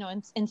him,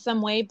 in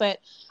some way, but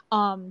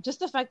just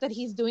the fact that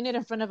he's doing it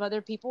in front of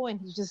other people and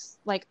he's just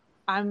like,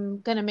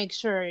 I'm going to make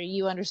sure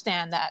you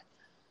understand that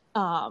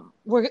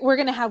we're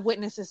going to have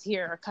witnesses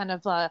here, kind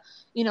of,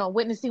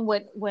 witnessing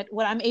what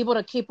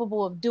I'm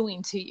capable of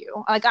doing to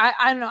you. Like, I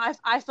don't know.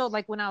 I felt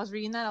like when I was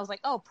reading that, I was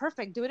like, oh,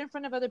 perfect. Do it in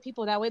front of other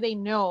people. That way they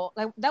know,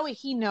 that way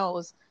he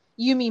knows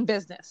you mean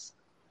business.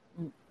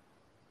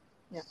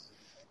 Yeah.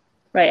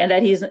 Right. And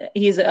that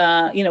he's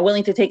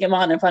willing to take him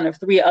on in front of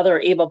 3 other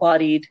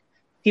able-bodied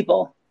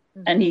people.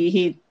 Mm-hmm. And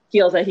he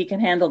feels that he can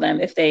handle them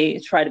if they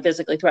try to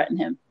physically threaten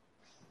him.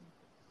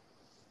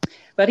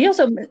 But he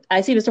also,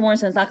 I see Mr.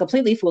 Morrison's not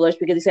completely foolish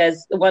because he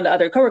says, one of the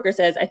other coworkers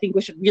says, I think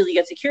we should really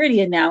get security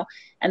in now.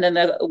 And then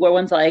the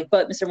one's like,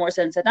 but Mr.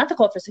 Morrison said not to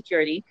call for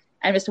security.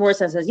 And Mr.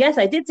 Morrison says, yes,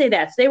 I did say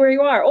that. Stay where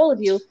you are, all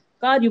of you.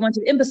 God, you bunch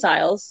of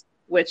imbeciles,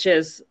 which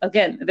is,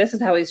 again, this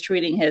is how he's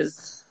treating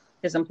his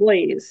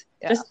employees.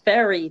 Yeah. Just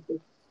very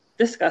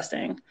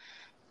disgusting.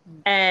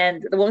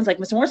 And the woman's like,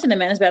 Mr. Morrison, the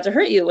man is about to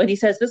hurt you. And he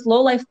says, this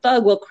lowlife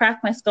thug will crack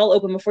my skull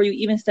open before you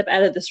even step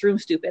out of this room,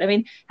 stupid. I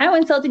mean, how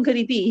insulting could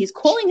he be? He's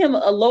calling him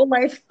a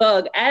lowlife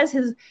thug as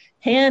his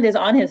hand is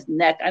on his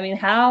neck. I mean,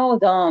 how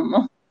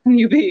dumb can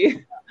you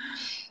be?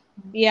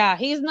 Yeah,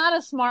 he's not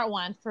a smart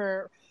one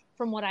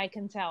from what I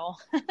can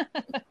tell.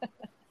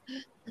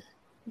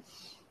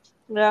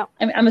 Yeah.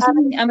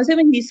 I'm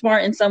assuming he's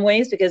smart in some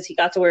ways because he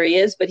got to where he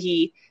is, but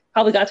he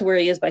probably got to where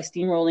he is by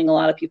steamrolling a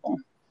lot of people.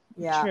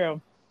 Yeah.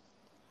 True.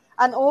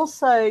 And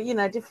also,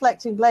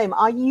 deflecting blame.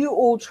 Are you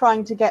all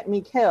trying to get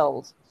me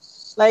killed?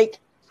 Like,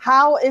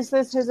 how is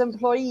this his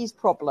employees'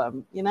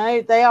 problem?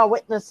 They are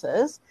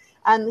witnesses.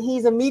 And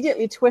he's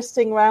immediately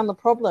twisting around the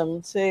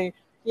problem to,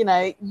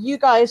 you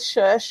guys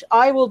shush,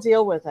 I will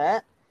deal with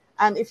it.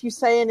 And if you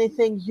say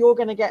anything, you're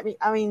going to get me.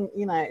 I mean,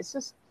 it's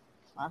just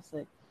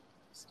classic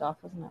stuff,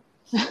 isn't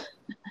it?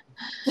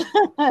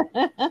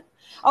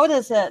 Oh,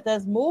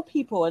 there's more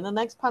people. In the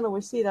next panel, we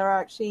see there are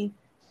actually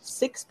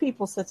 6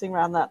 people sitting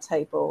around that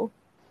table.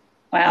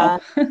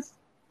 Wow. And,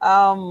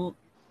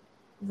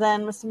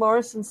 then Mr.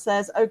 Morrison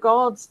says, oh,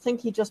 God, think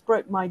he just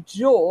broke my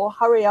jaw.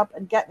 Hurry up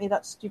and get me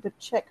that stupid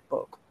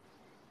checkbook.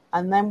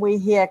 And then we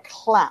hear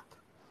clap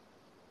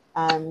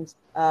and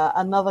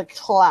another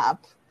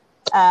clap.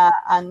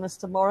 And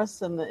Mr.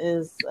 Morrison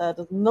does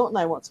not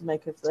know what to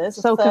make of this.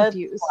 So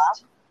confused.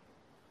 Clap.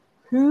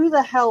 Who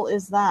the hell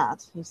is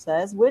that? He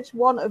says. Which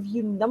one of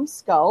you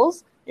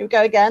numbskulls? Here we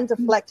go again,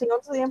 deflecting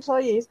onto the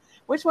employees.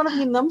 Which one of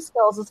you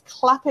numbskulls is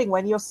clapping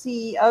when your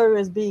CEO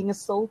is being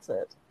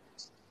assaulted?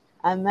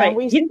 And then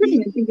he didn't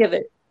even think of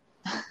it.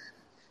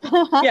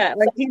 Yeah,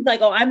 like he's like,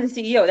 oh, I'm the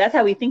CEO. That's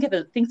how he thinks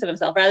of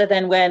himself, rather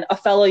than when a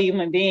fellow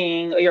human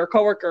being or your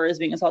coworker is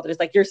being assaulted. It's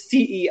like your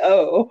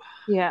CEO.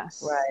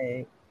 Yes.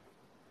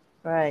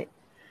 Right.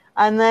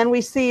 And then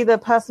we see the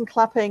person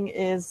clapping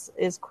is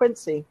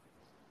Quincy,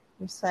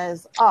 who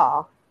says,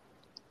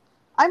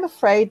 I'm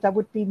afraid that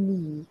would be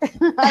me.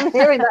 I'm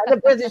hearing that in a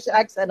British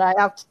accent, I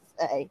have to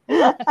say.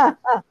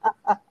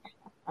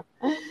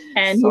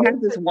 And he has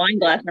this wine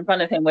glass in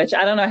front of him, which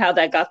I don't know how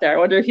that got there. I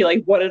wonder if he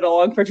won it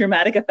along for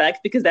dramatic effect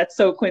because that's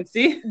so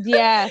Quincy.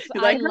 Yes,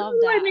 I love that. How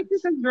do I make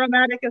this as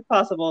dramatic as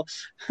possible?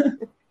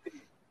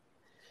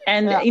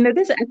 And,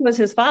 this was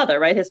his father,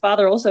 right? His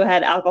father also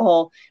had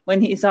alcohol.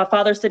 When he saw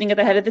father sitting at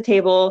the head of the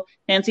table,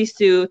 fancy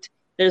suit,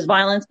 there's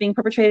violence being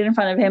perpetrated in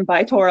front of him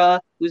by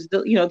Tora, who's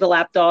the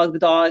lap dog, the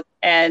dog,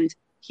 and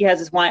he has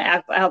this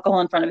wine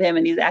alcohol in front of him,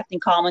 and he's acting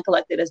calm and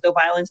collected as though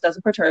violence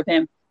doesn't perturb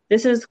him.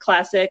 This is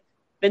classic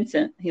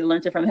Vincent. He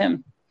learned it from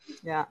him.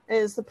 Yeah, it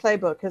is the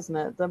playbook, isn't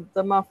it?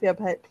 The mafia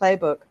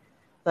playbook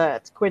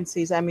that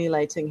Quincy's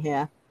emulating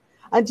here.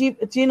 And do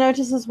you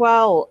notice as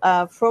well,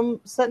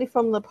 certainly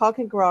from the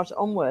parking garage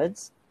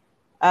onwards,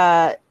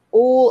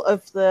 all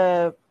of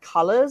the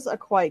colors are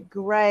quite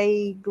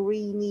gray,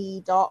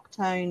 greeny, dark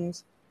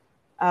toned.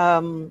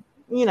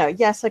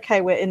 Yes,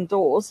 okay, we're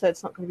indoors, so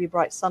it's not going to be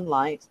bright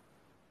sunlight,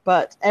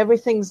 but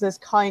everything's this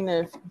kind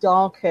of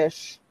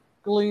darkish,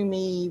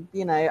 gloomy,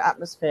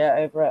 atmosphere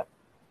over it.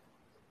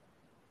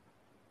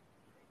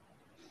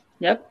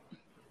 Yep.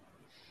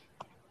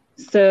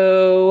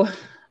 So,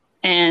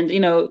 and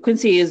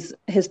Quincy is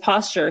his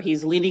posture.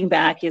 He's leaning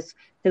back. His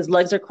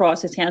legs are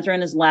crossed. His hands are in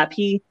his lap.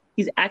 He's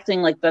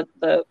acting like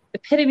the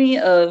epitome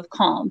of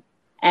calm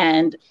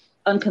and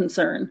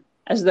unconcern,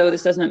 as though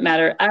this doesn't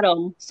matter at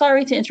all.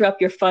 Sorry to interrupt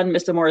your fun,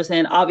 Mr.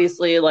 Morrison.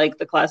 Obviously, like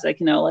the classic,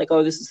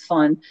 oh, this is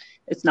fun.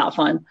 It's not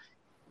fun.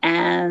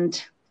 And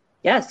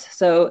yes,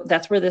 so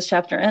that's where this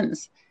chapter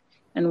ends.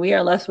 And we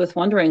are left with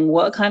wondering,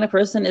 what kind of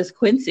person is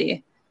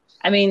Quincy?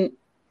 I mean,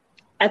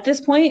 at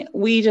this point,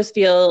 we just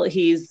feel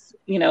he's,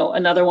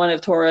 another one of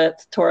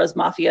Tora's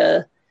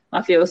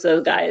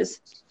mafioso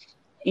guys,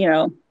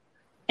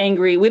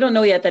 angry. We don't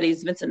know yet that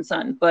he's Vincent's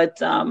son,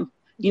 but,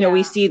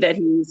 we see that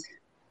he's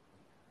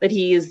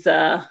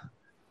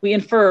we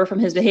infer from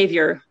his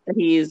behavior that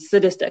he's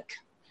sadistic.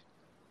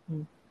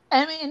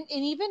 I mean,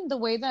 and even the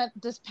way that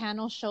this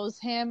panel shows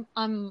him,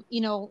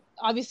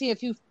 obviously a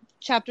few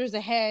chapters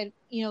ahead,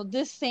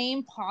 this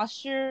same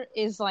posture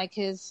is like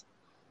his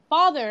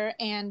father,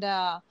 and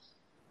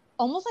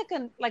almost like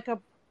a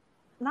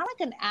not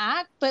like an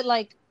act, but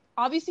like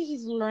obviously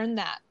he's learned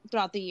that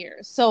throughout the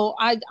years. So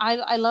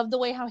I love the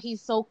way how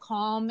he's so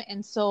calm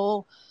and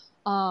so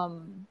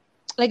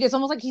like it's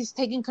almost like he's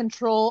taking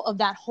control of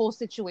that whole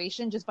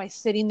situation just by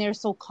sitting there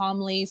so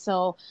calmly.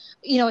 So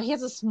he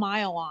has a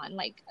smile on,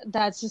 like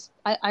that's just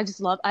I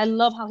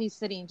love how he's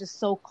sitting just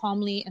so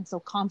calmly and so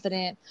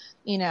confident,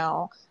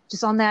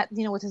 just on that,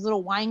 with his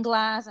little wine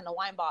glass and a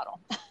wine bottle.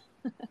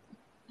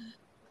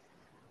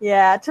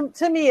 Yeah,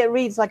 to me it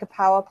reads like a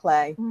power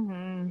play.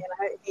 Mm-hmm.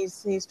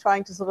 He's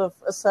trying to sort of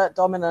assert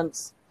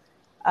dominance,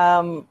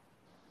 and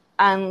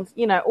And,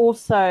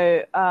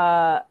 also,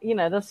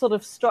 the sort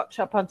of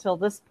structure up until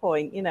this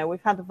point,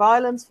 we've had the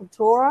violence from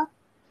Tora,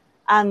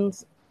 and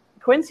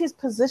Quincy's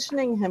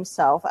positioning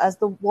himself as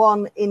the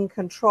one in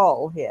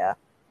control here.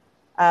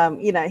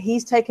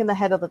 He's taken the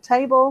head of the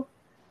table.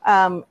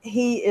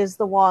 He is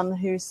the one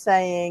who's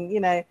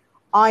saying,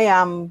 I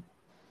am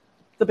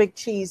the big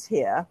cheese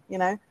here,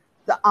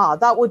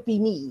 that would be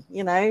me,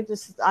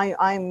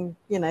 I'm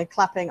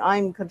clapping,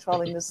 I'm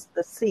controlling this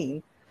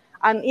scene.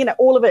 And,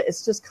 all of it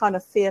is just kind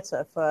of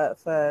theater for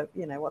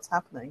what's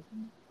happening,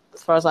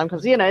 as far as I'm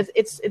concerned.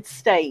 It's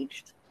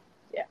staged.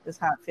 Yeah. Is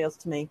how it feels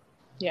to me.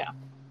 Yeah.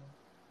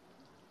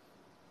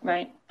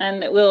 Right.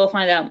 And we'll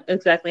find out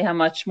exactly how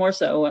much more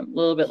so a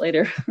little bit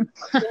later.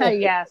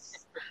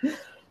 Yes.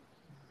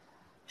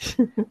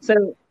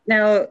 So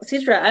now,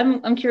 Seadra,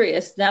 I'm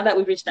curious, now that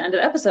we've reached the end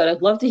of the episode,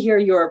 I'd love to hear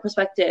your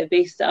perspective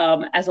based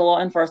as a law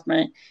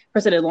enforcement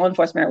person in law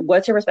enforcement.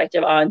 What's your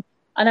perspective on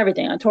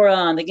everything, on Tora,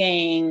 on the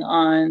gang,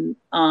 on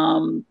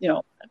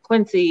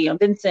Quincy, on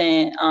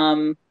Vincent?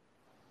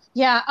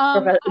 Yeah,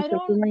 I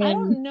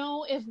don't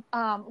know if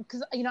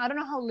because I don't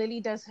know how Lily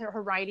does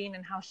her writing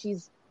and how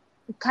she's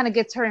kind of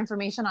gets her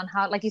information on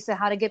how, like you said,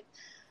 how to get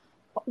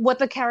what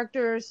the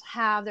characters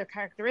have, their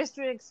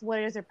characteristics, what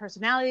is their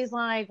personalities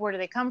like, where do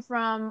they come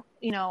from,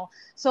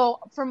 So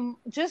from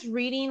just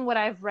reading what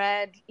I've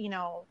read,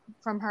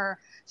 from her,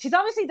 she's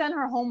obviously done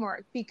her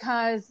homework,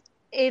 because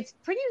it's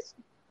pretty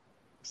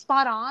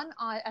spot on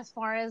as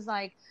far as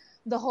like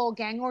the whole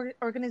gang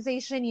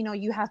organization.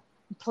 You have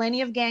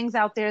plenty of gangs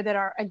out there that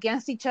are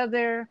against each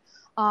other.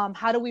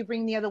 How do we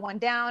bring the other one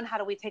down? How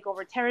do we take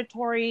over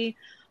territory?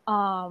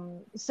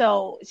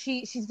 So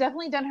she's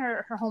definitely done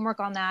her homework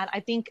on that. I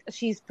think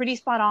she's pretty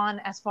spot on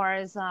as far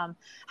as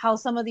how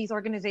some of these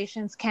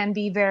organizations can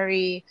be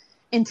very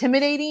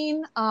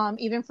intimidating,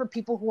 even for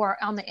people who are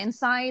on the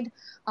inside,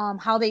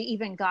 how they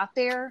even got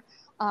there.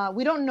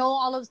 We don't know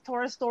all of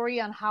Tora's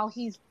story on how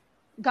he's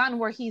gotten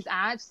where he's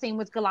at. Same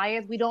with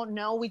Goliath. We don't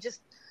know. We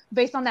just,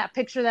 based on that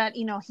picture that,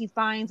 he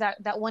finds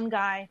that one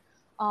guy,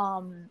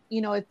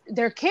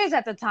 they're kids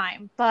at the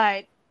time,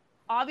 but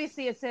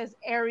obviously it says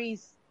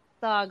Aries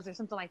thugs or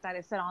something like that.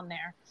 It said on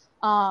there.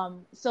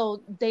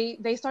 So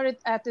they started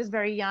at this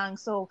very young.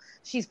 So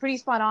she's pretty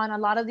spot on. A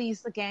lot of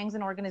these gangs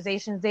and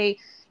organizations, a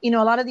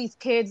lot of these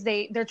kids,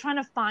 they're trying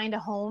to find a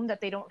home that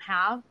they don't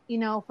have,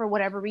 for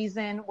whatever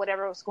reason,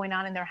 whatever was going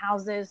on in their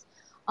houses.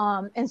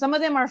 And some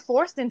of them are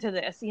forced into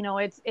this,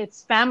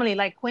 it's family,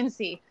 like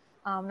Quincy,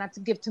 not to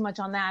give too much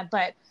on that,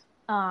 but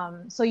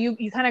so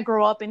you kind of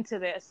grow up into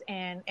this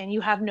and you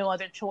have no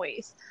other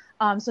choice.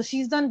 So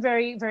she's done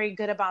very, very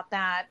good about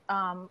that.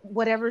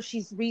 Whatever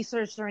she's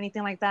researched or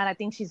anything like that, I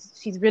think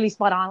she's really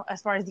spot on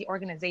as far as the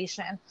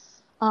organization.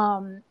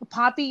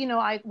 Poppy,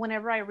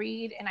 whenever I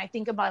read and I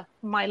think about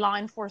my law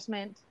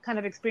enforcement kind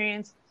of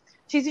experience,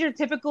 she's your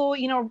typical,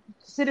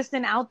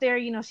 citizen out there.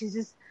 She's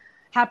just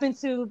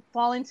happens to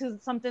fall into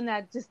something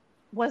that just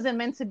wasn't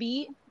meant to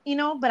be,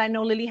 but I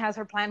know Lily has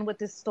her plan with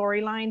this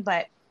storyline.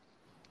 But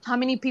how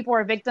many people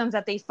are victims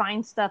that they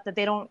find stuff that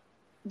they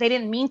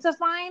didn't mean to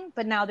find,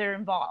 but now they're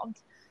involved.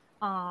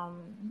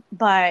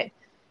 But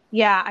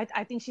yeah,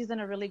 I think she's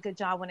done a really good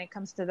job when it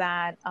comes to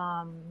that.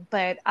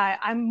 But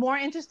I'm more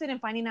interested in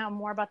finding out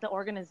more about the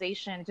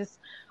organization, just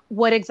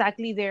what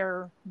exactly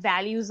their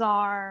values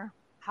are,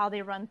 how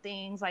they run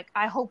things. Like,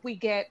 I hope we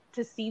get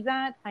to see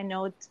that. I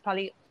know it's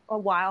probably a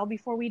while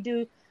before we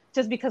do,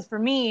 just because for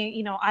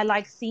me, I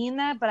like seeing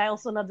that, but I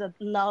also love the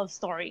love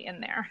story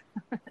in there.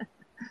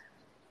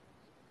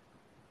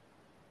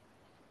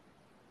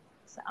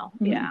 So,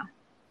 yeah.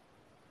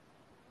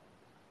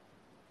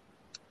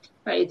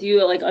 Right. Do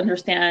you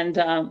understand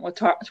what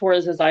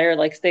Tora's desire?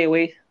 Stay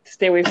away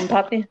from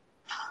Poppy.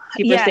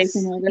 Keep her safe.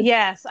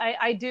 Yes,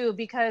 I do,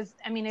 because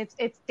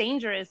it's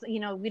dangerous.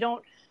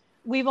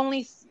 We've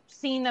only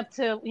seen up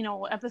to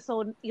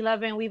episode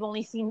 11. We've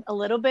only seen a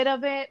little bit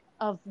of it,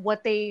 of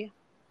what they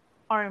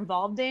are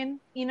involved in,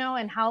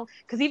 and how.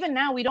 Because even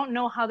now we don't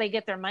know how they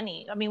get their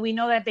money. We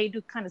know that they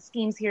do kind of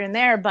schemes here and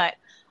there, but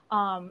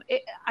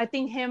I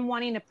think him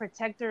wanting to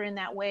protect her in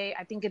that way,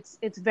 I think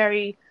it's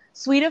very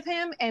sweet of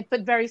him,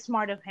 but very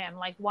smart of him.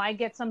 Like, why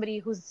get somebody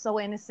who's so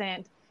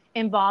innocent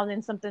involved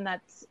in something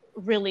that's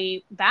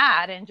really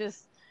bad? And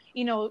just,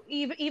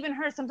 even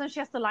her, sometimes she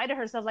has to lie to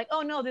herself, like,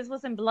 oh no, this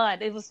wasn't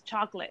blood, it was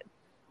chocolate.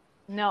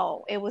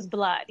 No, it was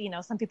blood.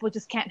 Some people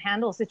just can't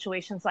handle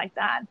situations like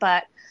that.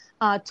 But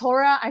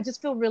Tora, I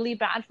just feel really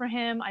bad for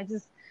him.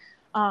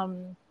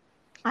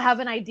 I have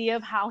an idea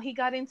of how he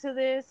got into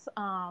this,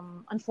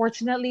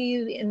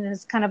 unfortunately, in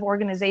this kind of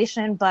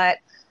organization. But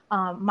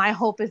my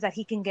hope is that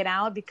he can get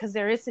out, because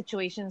there is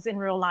situations in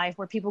real life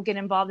where people get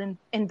involved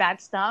in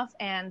bad stuff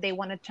and they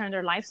want to turn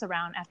their lives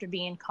around after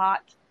being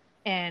caught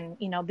and,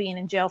 being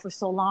in jail for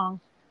so long.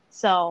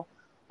 So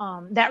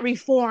that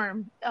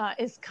reform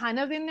is kind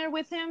of in there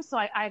with him. So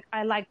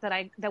I like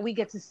that we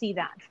get to see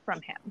that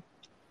from him.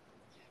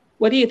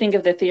 What do you think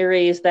of the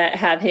theories that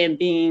have him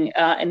being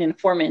an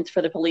informant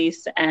for the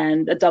police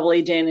and a double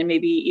agent, and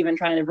maybe even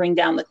trying to bring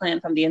down the Klan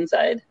from the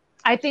inside?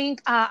 I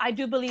think I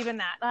do believe in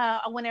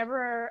that.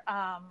 Whenever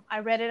I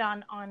read it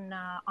on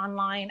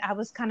online, I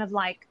was kind of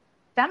like,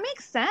 that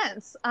makes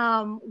sense.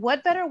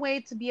 What better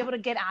way to be able to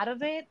get out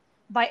of it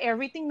by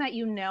everything that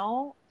you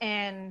know,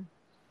 and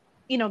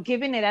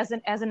giving it as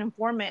an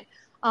informant.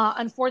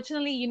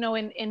 Unfortunately,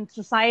 in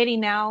society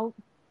now,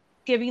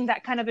 giving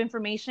that kind of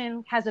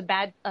information has a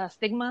bad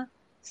stigma.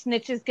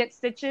 Snitches get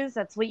stitches.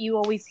 That's what you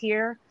always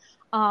hear.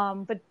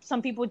 But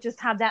some people just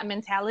have that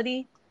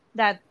mentality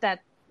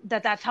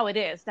that's how it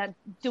is. That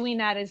doing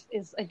that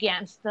is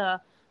against the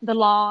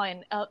law,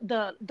 and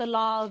the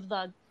law of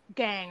the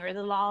gang, or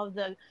the law of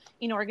the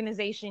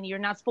organization. You're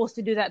not supposed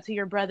to do that to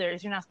your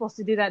brothers. You're not supposed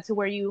to do that to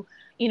where you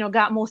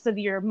got most of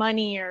your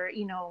money, or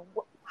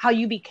how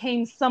you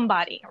became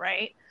somebody,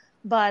 right?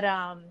 But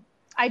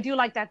I do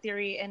like that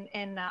theory,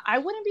 and I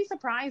wouldn't be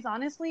surprised,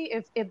 honestly,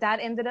 if that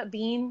ended up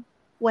being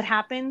what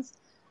happens,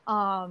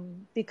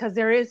 because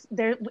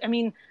I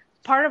mean,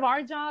 part of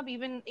our job,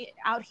 even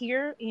out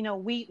here,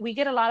 we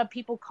get a lot of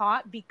people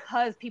caught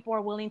because people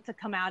are willing to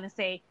come out and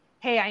say,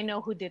 hey, I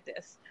know who did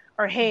this,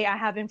 or hey, I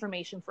have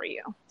information for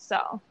you.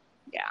 So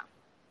yeah.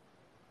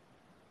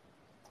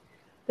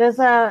 There's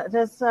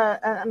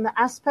an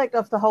aspect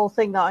of the whole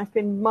thing that I've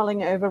been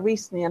mulling over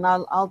recently, and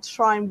I'll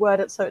try and word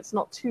it so it's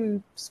not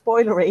too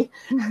spoilery.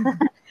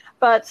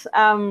 But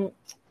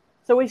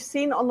so we've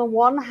seen on the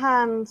one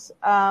hand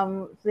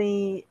how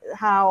the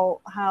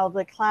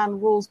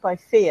clan rules by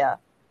fear,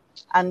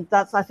 and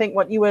that's, I think,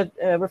 what you were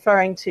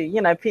referring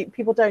to.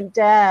 People don't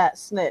dare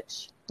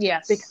snitch,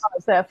 yes,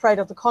 because they're afraid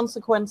of the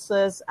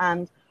consequences,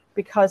 and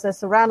because they're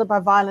surrounded by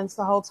violence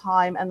the whole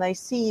time, and they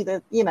see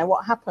that,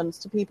 what happens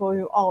to people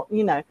who are,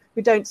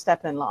 who don't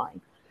step in line.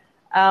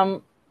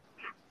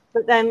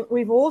 But then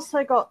we've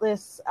also got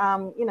this,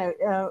 I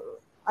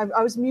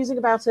was musing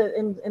about it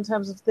in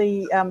terms of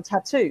the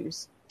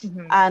tattoos.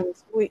 Mm-hmm. And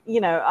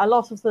a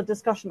lot of the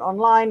discussion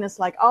online is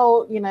like,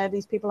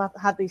 these people have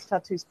had these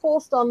tattoos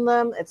forced on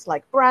them. It's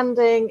like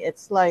branding.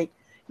 It's like,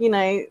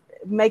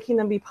 making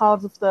them be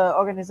part of the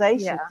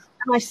organization. Yeah.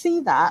 And I see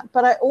that,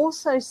 but I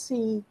also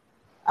see,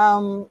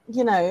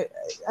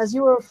 as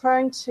you were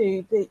referring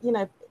to,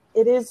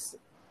 it is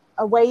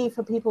a way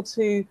for people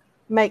to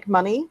make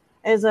money,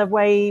 is a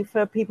way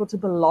for people to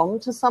belong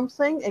to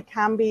something. It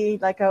can be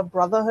like a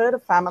brotherhood, a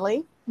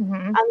family. Mm-hmm.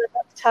 And the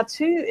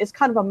tattoo is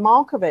kind of a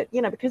mark of it,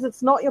 because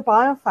it's not your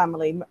bio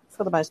family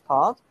for the most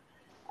part.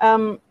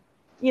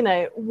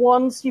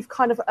 Once you've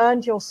kind of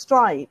earned your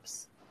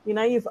stripes,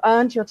 you've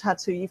earned your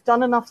tattoo, you've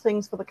done enough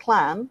things for the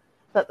clan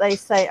that they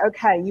say,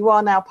 okay, you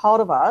are now part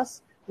of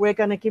us. We're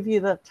going to give you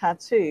the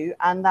tattoo,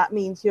 and that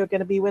means you're going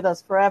to be with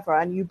us forever,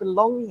 and you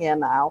belong here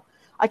now.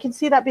 I can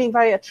see that being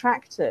very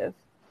attractive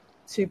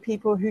to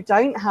people who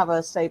don't have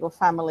a stable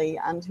family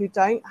and who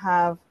don't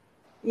have,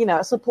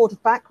 a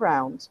supportive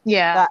background.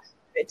 Yeah. That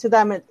to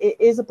them, it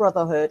is a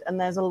brotherhood, and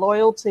there's a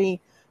loyalty,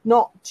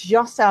 not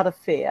just out of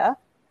fear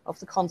of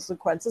the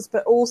consequences,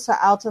 but also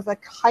out of a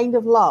kind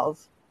of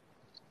love.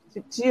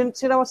 Do you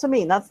know what I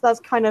mean? That's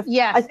kind of,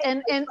 yes,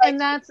 and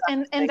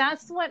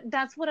that's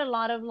what a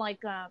lot of,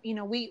 like, I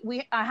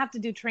have to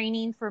do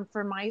training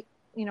for my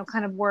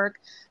kind of work,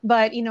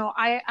 but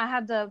I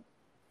have the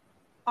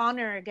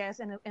honor, I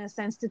guess, in a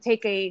sense, to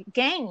take a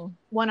gang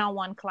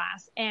one-on-one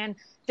class, and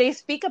they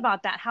speak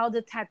about that, how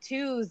the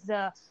tattoos,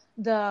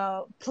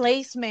 the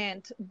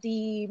placement,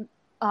 the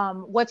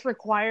what's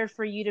required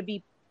for you to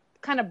be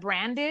kind of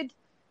branded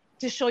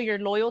to show your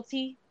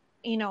loyalty,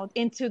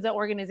 into the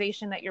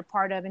organization that you're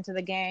part of, into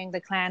the gang, the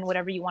clan,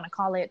 whatever you want to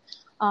call it.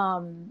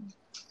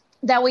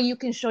 That way you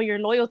can show your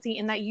loyalty,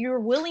 and that you're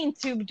willing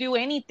to do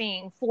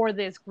anything for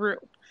this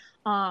group.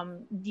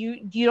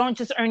 You don't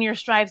just earn your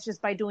stripes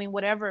just by doing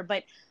whatever,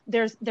 but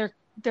there's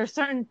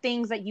certain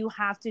things that you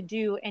have to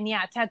do. And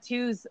yeah,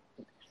 tattoos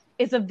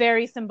is a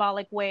very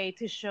symbolic way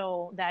to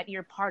show that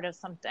you're part of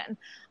something.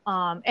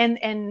 And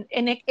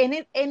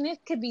it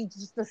could be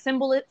just the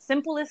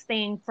simplest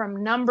thing,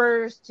 from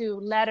numbers to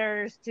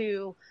letters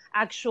to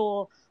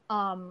actual,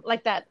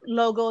 like that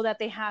logo that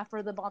they have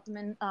for the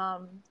Baltimore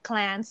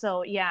clan.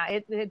 So yeah,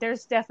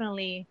 there's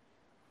definitely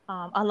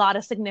a lot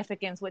of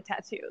significance with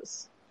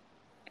tattoos.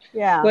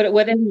 Yeah.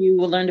 What have you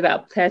learned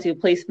about tattoo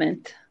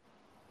placement?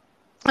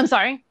 I'm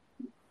sorry?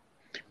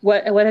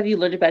 What have you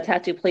learned about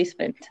tattoo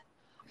placement?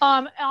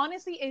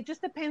 Honestly, it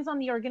just depends on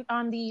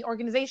the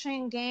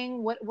organization,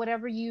 gang,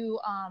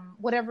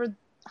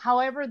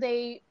 however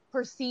they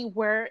perceive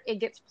where it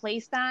gets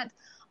placed at.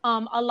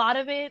 A lot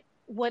of it,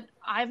 what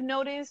I've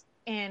noticed,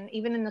 and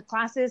even in the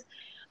classes,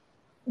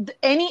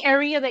 any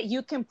area that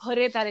you can put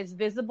it that is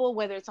visible,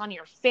 whether it's on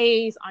your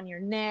face, on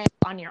your neck,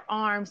 on your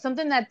arm,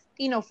 something that,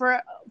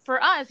 for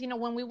us,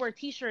 when we wear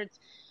t-shirts,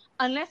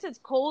 unless it's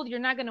cold, you're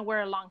not going to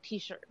wear a long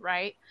t-shirt,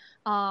 right?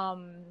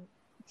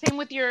 Same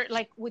with your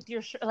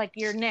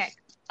neck.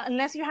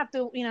 Unless you have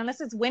to, unless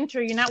it's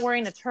winter, you're not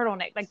wearing a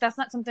turtleneck. Like, that's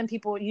not something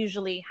people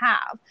usually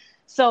have.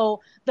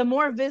 So the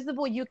more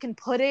visible you can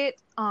put it,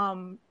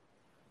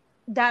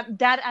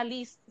 that at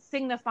least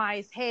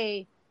signifies,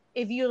 hey,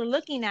 if you're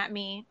looking at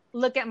me,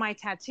 look at my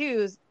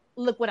tattoos,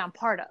 look what I'm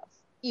part of.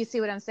 You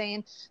see what I'm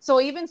saying? So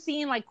even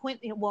seeing like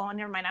Quentin, well,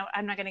 never mind.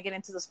 I'm not going to get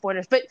into the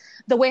spoilers, but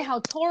the way how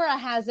Tora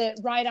has it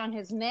right on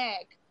his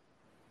neck,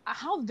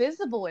 how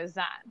visible is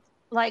that?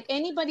 Like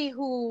anybody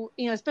who,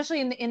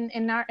 especially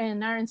in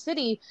our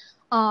city,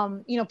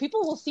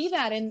 people will see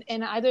that and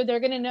either they're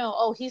going to know,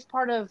 oh, he's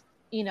part of,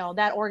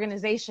 that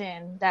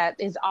organization that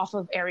is off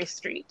of Aries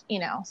Street,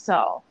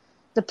 so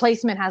the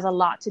placement has a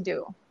lot to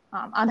do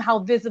on how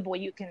visible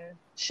you can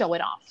show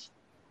it off.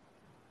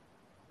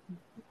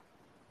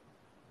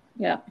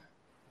 Yeah.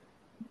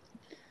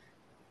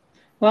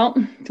 Well,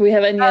 do we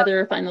have any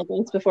other final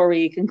thoughts before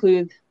we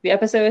conclude the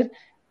episode?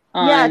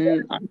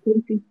 The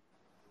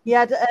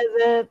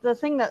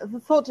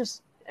thought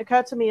just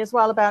occurred to me as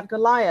well about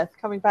Goliath,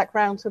 coming back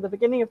round to the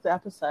beginning of the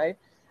episode,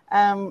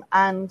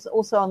 and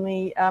also on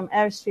the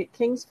Aries Street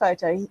Kings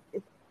photo.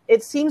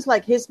 It seems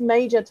like his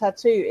major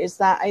tattoo is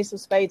that Ace of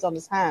Spades on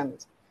his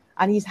hand,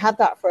 and he's had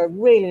that for a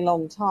really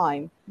long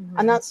time. Mm-hmm.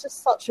 And that's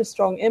just such a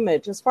strong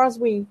image. As far as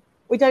we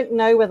don't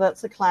know whether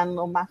it's a clan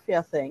or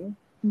mafia thing.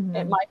 Mm-hmm.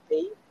 It might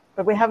be,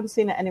 but we haven't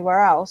seen it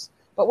anywhere else.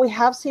 But we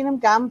have seen him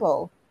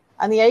gamble.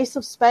 And the Ace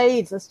of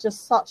Spades is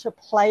just such a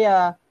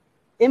player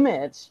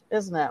image,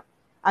 isn't it?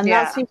 And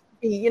that seems to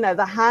be,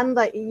 the hand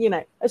that,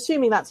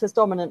 assuming that's his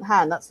dominant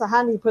hand, that's the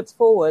hand he puts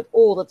forward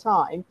all the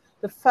time.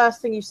 The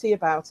first thing you see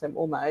about him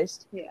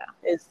almost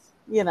is,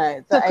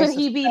 the So could Ace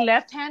he of be Spades.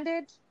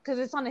 left-handed? Because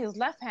it's on his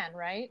left hand,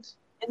 right?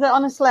 Is it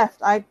on his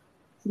left? It's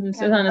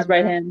on his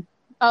right hand.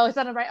 Oh, it's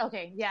on the right.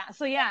 Okay, yeah.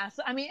 So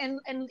I mean,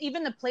 and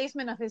even the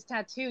placement of his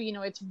tattoo,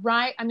 it's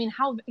right. I mean,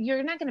 how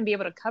you're not going to be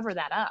able to cover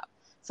that up.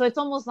 So it's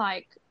almost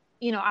like,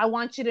 I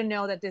want you to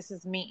know that this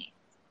is me.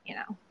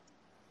 Yeah.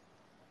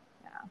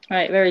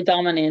 Right. Very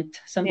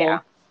dominant symbol.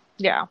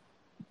 Yeah.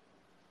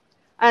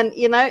 And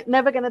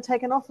never going to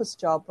take an office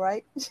job,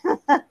 right?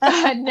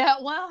 No.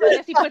 Well, I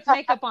guess he puts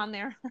makeup on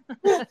there.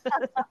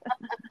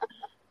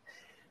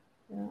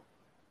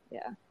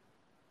 Yeah.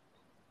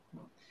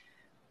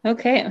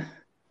 Okay.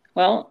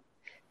 Well,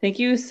 thank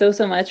you so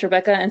much,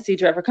 Rebecca and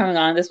Seadra, for coming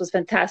on. This was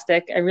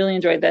fantastic. I really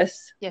enjoyed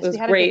this. Yes, it was we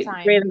had great. A good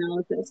time. Great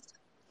analysis.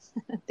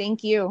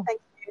 Thank you. Thank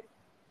you.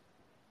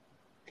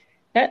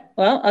 Yeah.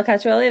 Well, I'll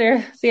catch you all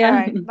later. See ya. All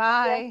right.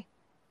 Bye.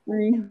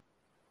 Bye.